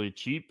necessarily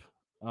cheap.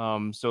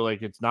 So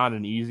it's not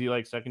an easy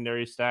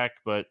secondary stack,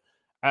 but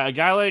a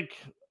guy like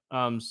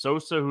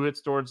Sosa, who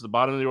hits towards the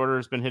bottom of the order,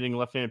 has been hitting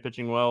left-handed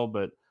pitching well,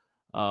 but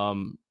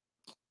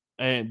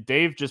and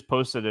Dave just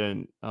posted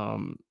in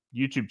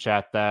YouTube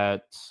chat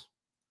that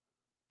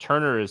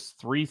Turner is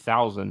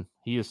 3,000.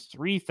 He is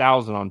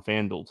 3,000 on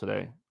FanDuel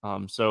today.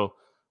 So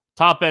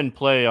top end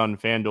play on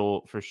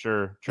FanDuel for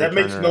sure. That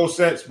makes Turner. no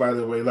sense, by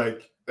the way.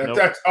 Like Nope.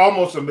 that's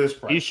almost a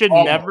misprice. He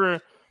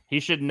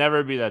should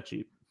never be that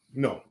cheap.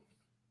 No.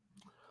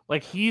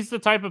 Like he's the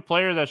type of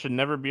player that should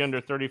never be under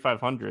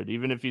 3,500,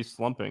 even if he's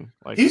slumping.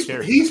 Like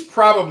he's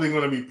probably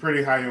going to be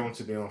pretty high on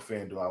today on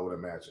FanDuel, I would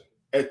imagine.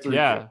 At 3K.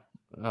 Yeah.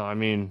 I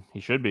mean, he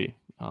should be.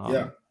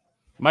 Yeah.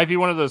 Might be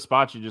one of those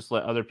spots you just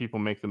let other people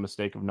make the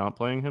mistake of not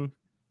playing him.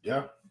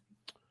 Yeah.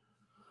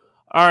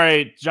 All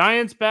right.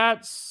 Giants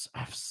bats. I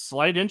have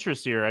slight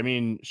interest here. I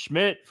mean,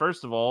 Schmidt,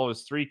 first of all,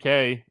 is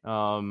 3K.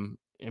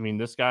 I mean,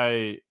 this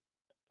guy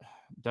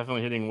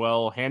definitely hitting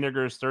well.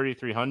 Haniger's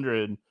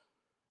 3,300.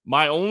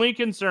 My only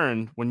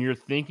concern when you're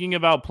thinking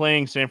about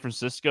playing San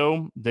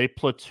Francisco, they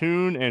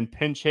platoon and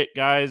pinch hit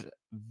guys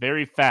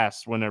very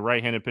fast when a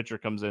right-handed pitcher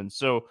comes in.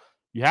 So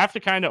you have to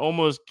kind of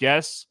almost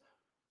guess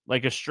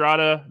like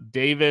Estrada,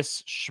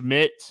 Davis,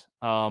 Schmidt.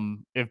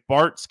 If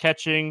Bart's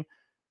catching,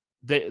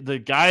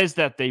 the guys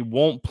that they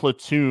won't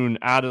platoon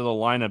out of the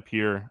lineup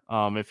here,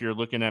 if you're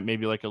looking at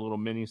maybe like a little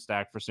mini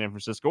stack for San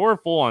Francisco or a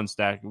full-on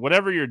stack,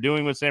 whatever you're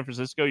doing with San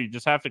Francisco, you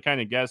just have to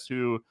kind of guess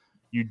who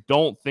you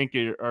don't think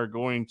are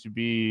going to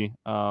be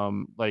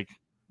like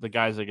the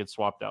guys that get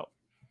swapped out.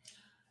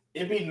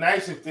 It'd be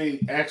nice if they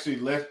actually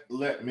let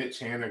Mitch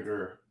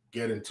Haniger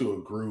get into a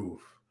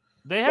groove.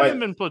 They haven't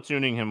been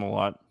platooning him a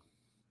lot.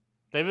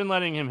 They've been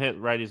letting him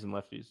hit righties and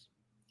lefties.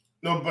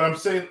 No, but I'm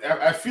saying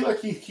I feel like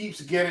he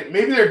keeps getting.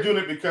 Maybe they're doing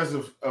it because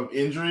of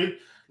injury.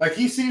 Like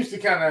he seems to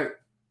kind of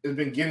has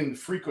been getting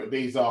frequent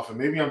days off, and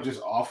maybe I'm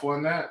just off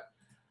on that.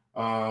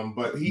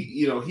 But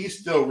he's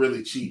still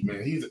really cheap,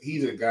 man.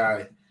 He's a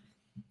guy.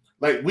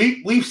 Like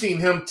we've seen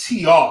him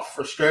tee off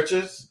for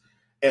stretches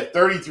at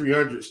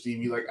 3,300,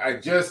 Stevie. Like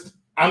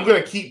I'm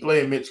gonna keep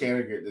playing Mitch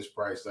Haniger at this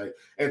price. Like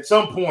at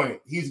some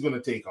point he's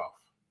gonna take off.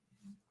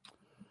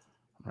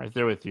 Right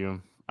there with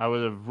you. I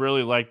would have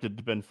really liked it to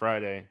have been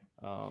Friday.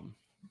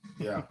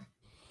 Yeah.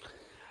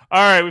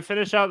 All right, we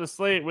finish out the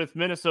slate with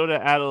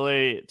Minnesota at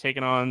LA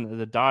taking on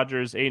the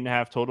Dodgers.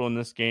 8.5 total in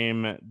this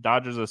game.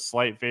 Dodgers a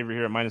slight favorite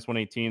here at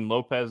 -118.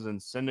 Lopez and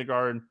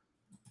Syndergaard.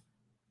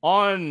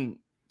 On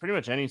pretty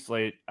much any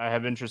slate, I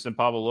have interest in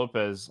Pablo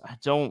Lopez. I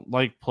don't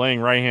like playing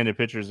right-handed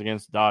pitchers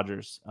against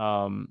Dodgers.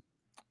 I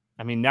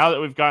mean, now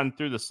that we've gotten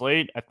through the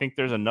slate, I think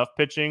there's enough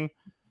pitching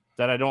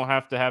that I don't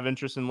have to have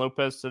interest in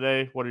Lopez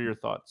today. What are your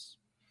thoughts?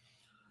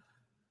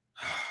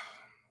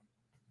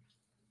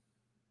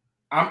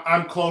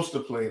 I'm close to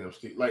playing him,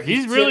 Steve. Like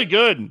he's really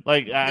good.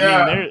 Like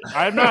I mean,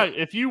 I'm not.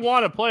 If you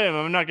want to play him,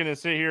 I'm not going to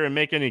sit here and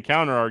make any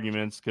counter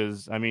arguments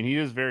because I mean he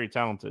is very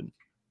talented.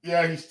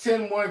 Yeah, he's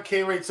 10-1.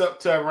 K rate's up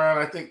to around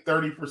I think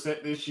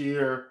 30% this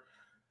year.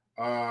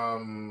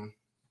 I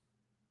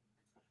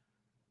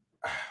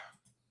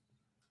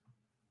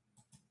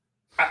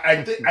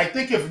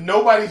think if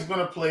nobody's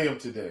going to play him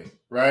today,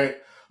 right?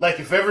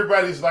 Like if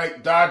everybody's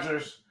like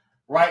Dodgers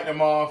writing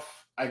him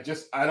off, I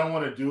don't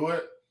want to do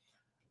it.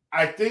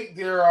 I think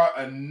there are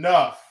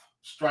enough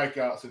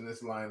strikeouts in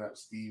this lineup,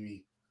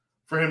 Stevie,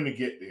 for him to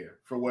get there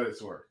for what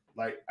it's worth.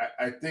 Like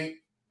I think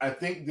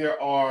there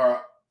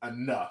are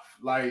enough.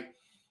 Like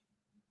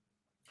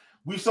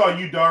we saw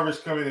Yu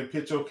Darvish come in and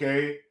pitch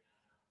okay.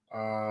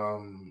 I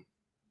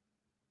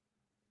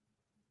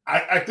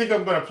think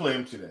I'm going to play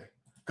him today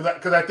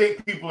because I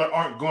think people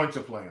aren't going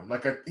to play him.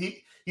 Like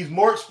he's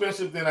more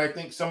expensive than I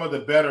think some of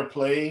the better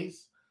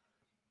plays,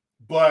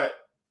 but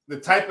the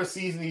type of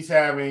season he's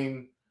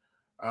having.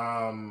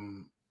 I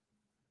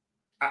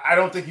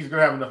don't think he's going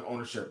to have enough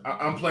ownership.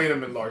 I'm playing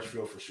him in large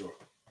field for sure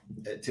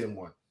at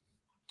 10-1.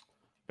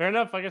 Fair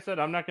enough. Like I said,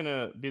 I'm not going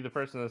to be the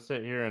person to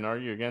sit here and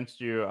argue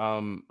against you.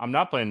 I'm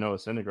not playing Noah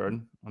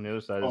Syndergaard on the other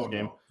side of this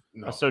game.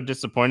 No. I was so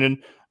disappointed.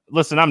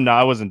 Listen,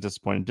 I wasn't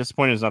disappointed.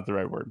 Disappointed is not the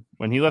right word.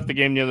 When he left the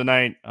game the other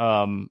night,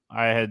 I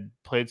had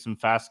played some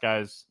fast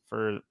guys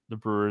for the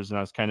Brewers, and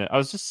I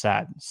was just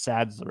sad.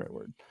 Sad is the right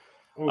word.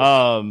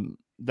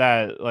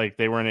 That like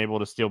they weren't able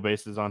to steal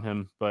bases on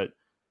him, but.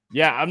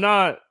 Yeah, I'm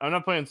not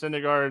playing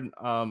Syndergaard.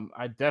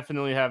 I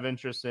definitely have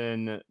interest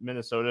in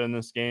Minnesota in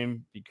this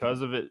game because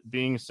of it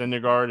being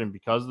Syndergaard and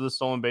because of the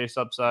stolen base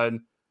upside.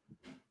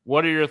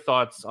 What are your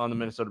thoughts on the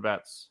Minnesota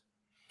Bats?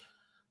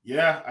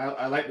 Yeah,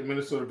 I like the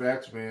Minnesota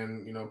Bats,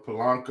 man. You know,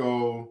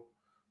 Polanco,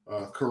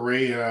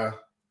 Correa,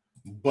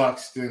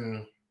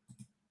 Buxton.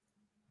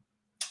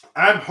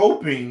 I'm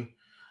hoping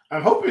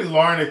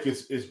Larnach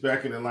is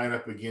back in the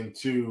lineup again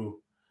too.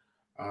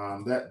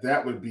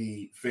 That would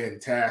be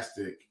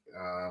fantastic.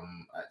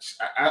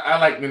 I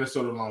like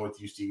Minnesota along with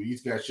you, Stevie.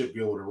 These guys should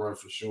be able to run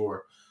for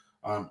sure,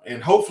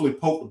 and hopefully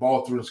poke the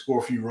ball through and score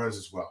a few runs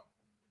as well.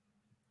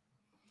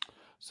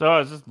 So I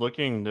was just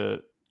looking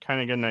to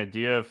kind of get an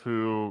idea of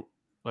who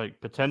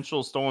like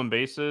potential stolen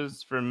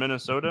bases for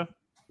Minnesota.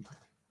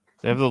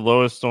 They have the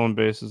lowest stolen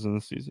bases in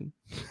the season.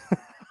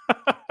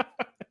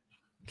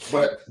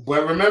 but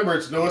remember,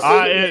 it's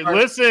Noah.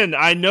 Listen,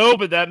 I know,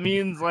 but that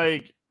means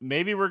like.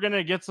 Maybe we're going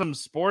to get some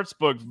sports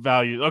book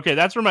value. Okay,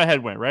 that's where my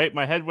head went, right?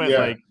 My head went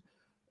like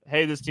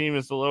hey, this team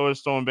is the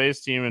lowest stolen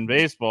base team in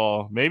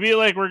baseball. Maybe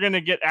like we're going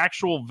to get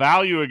actual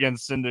value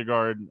against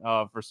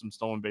Syndergaard for some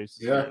stolen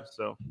bases. Yeah. Here,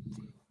 so,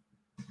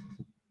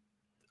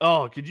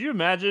 oh, could you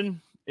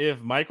imagine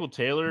if Michael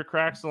Taylor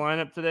cracks the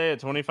lineup today at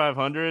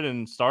 2,500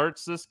 and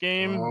starts this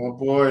game? Oh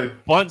boy!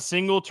 Bunt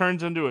single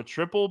turns into a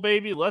triple,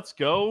 baby. Let's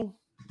go.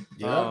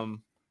 Yeah.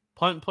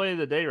 Punt play of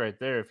the day right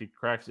there if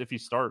he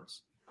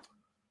starts.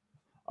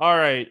 All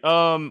right.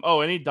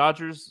 Any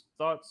Dodgers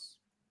thoughts?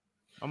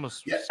 I'm gonna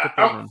skip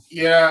over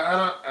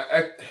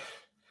him.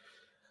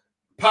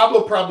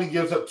 Pablo probably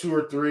gives up 2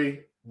 or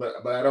 3,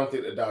 but I don't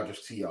think the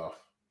Dodgers tee off.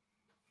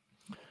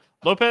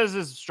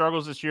 Lopez's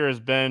struggles this year has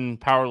been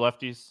power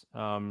lefties.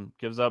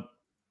 Gives up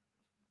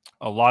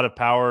a lot of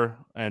power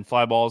and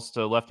fly balls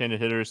to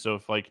left-handed hitters. So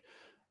if like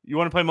you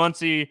want to play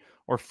Muncy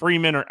or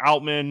Freeman or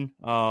Outman,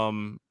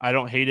 I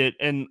don't hate it.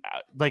 And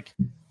like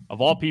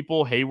of all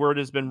people, Hayward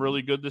has been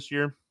really good this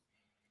year.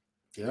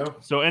 Yeah.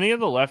 So any of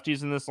the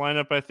lefties in this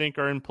lineup, I think,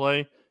 are in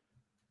play.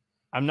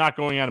 I'm not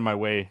going out of my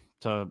way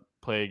to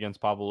play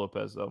against Pablo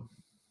Lopez, though.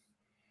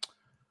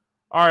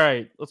 All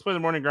right, let's play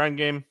the morning grind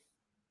game,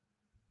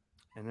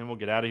 and then we'll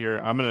get out of here.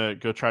 I'm going to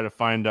go try to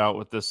find out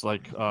what this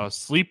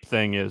sleep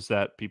thing is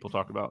that people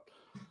talk about.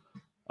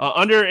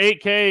 Under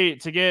 8K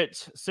to get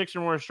 6 or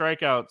more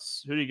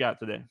strikeouts. Who do you got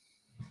today?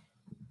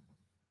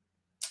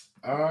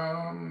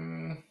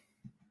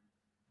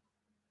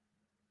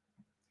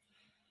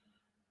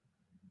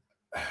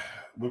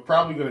 We're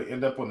probably going to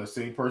end up on the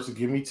same person.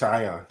 Give me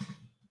Taillon.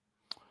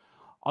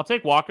 I'll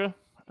take Waka.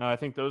 I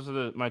think those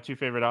are my 2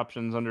 favorite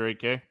options under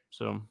 8K.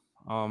 So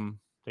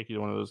take either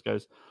one of those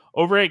guys.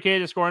 Over 8K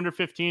to score under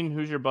 15.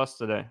 Who's your bust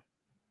today?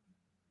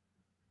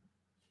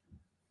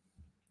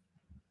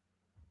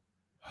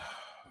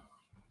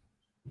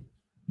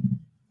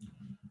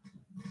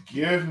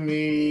 Give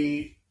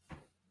me.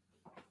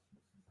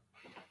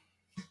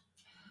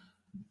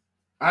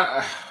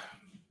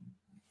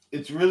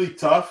 It's really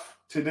tough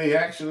today,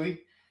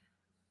 actually.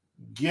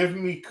 Give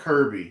me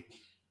Kirby,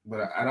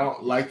 but I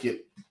don't like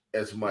it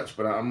as much.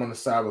 But I'm going to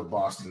side with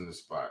Boston in this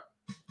spot.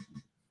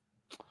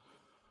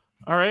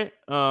 All right.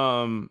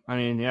 Boston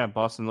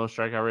low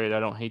strikeout rate. I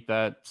don't hate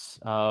that.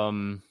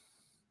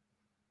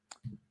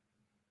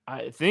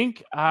 I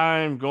think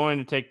I'm going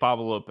to take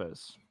Pablo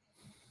Lopez.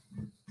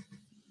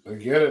 I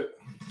get it.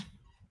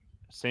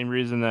 Same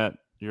reason that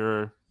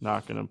you're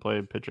not going to play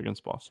a pitcher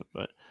against Boston,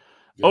 but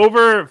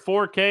over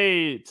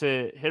 4K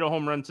to hit a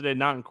home run today,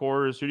 not in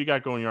Coors. Who do you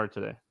got going yard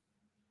today?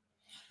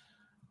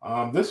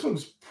 This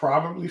one's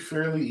probably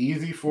fairly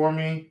easy for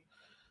me.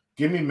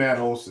 Give me Matt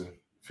Olson,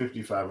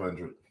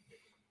 5,500.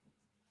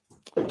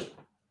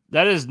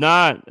 That is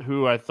not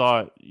who I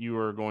thought you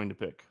were going to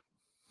pick.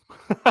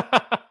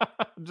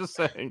 I'm just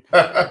saying.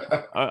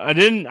 I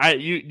didn't.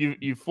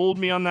 You fooled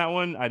me on that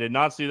one. I did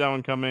not see that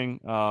one coming.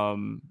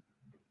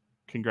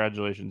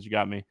 Congratulations, you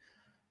got me.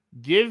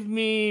 Give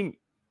me.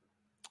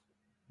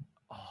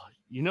 Oh,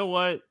 you know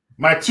what?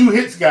 My 2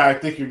 hits guy, I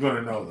think you're going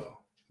to know though.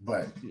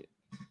 But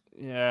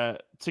yeah,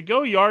 to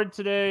go yard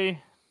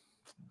today,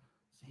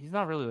 he's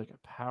not really like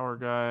a power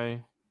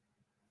guy.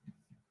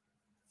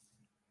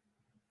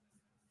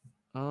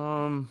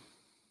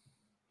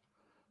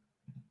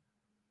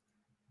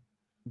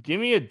 Give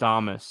me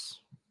Adames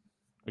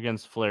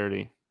against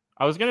Flaherty.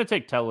 I was going to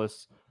take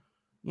Tellis.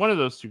 One of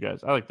those 2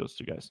 guys. I like those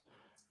 2 guys.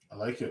 I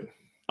like it.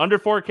 Under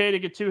 4K to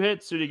get 2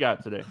 hits. Who do you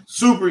got today?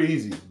 Super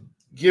easy.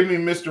 Give me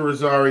Mr.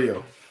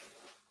 Rosario.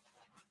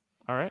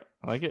 All right.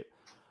 I like it.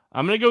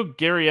 I'm going to go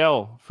Gary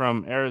L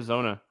from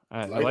Arizona.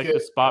 I like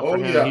the spot for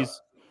him. Yeah.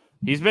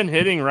 He's been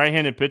hitting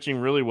right-handed pitching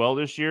really well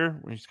this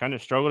year. He's kind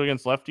of struggled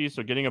against lefties,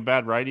 so getting a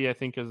bad righty, I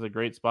think, is a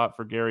great spot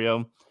for Gary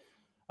L.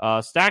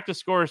 Stack to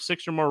score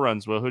 6 or more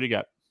runs. Well, who do you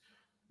got?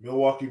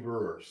 Milwaukee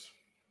Brewers.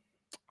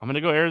 I'm going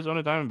to go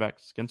Arizona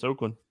Diamondbacks against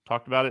Oakland.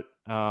 Talked about it.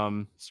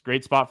 It's a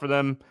great spot for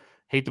them.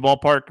 Hate the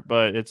ballpark,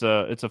 but it's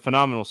a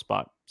phenomenal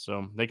spot.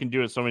 So they can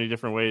do it so many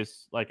different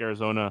ways, like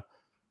Arizona,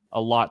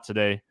 a lot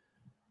today.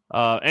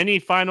 Any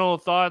final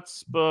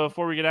thoughts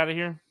before we get out of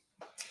here?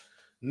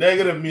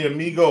 Negative, mi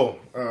amigo.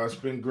 It's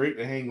been great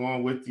to hang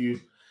out with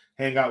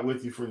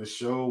you for the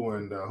show,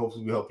 and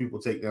hopefully we help people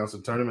take down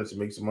some tournaments and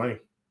make some money.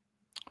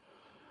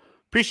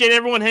 Appreciate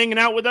everyone hanging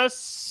out with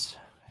us.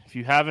 If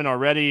you haven't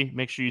already,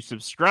 make sure you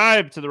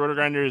subscribe to the Roto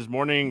Grinders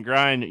Morning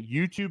Grind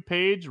YouTube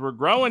page. We're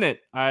growing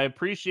it. I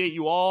appreciate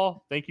you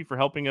all. Thank you for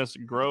helping us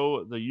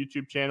grow the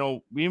YouTube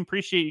channel. We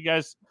appreciate you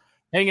guys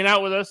hanging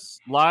out with us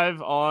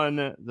live on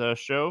the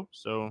show.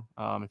 So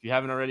if you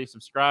haven't already,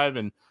 subscribe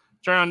and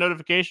turn on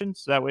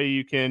notifications. That way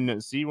you can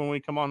see when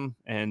we come on.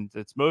 And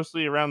it's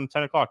mostly around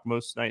 10 o'clock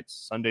most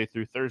nights, Sunday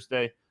through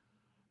Thursday.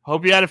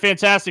 Hope you had a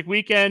fantastic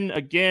weekend.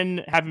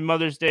 Again, happy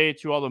Mother's Day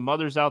to all the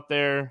mothers out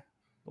there.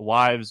 The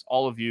wives,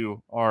 all of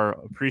you are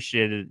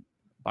appreciated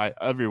by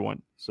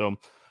everyone. So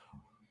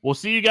we'll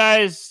see you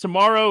guys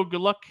tomorrow.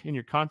 Good luck in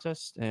your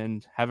contest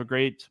and have a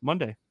great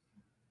Monday.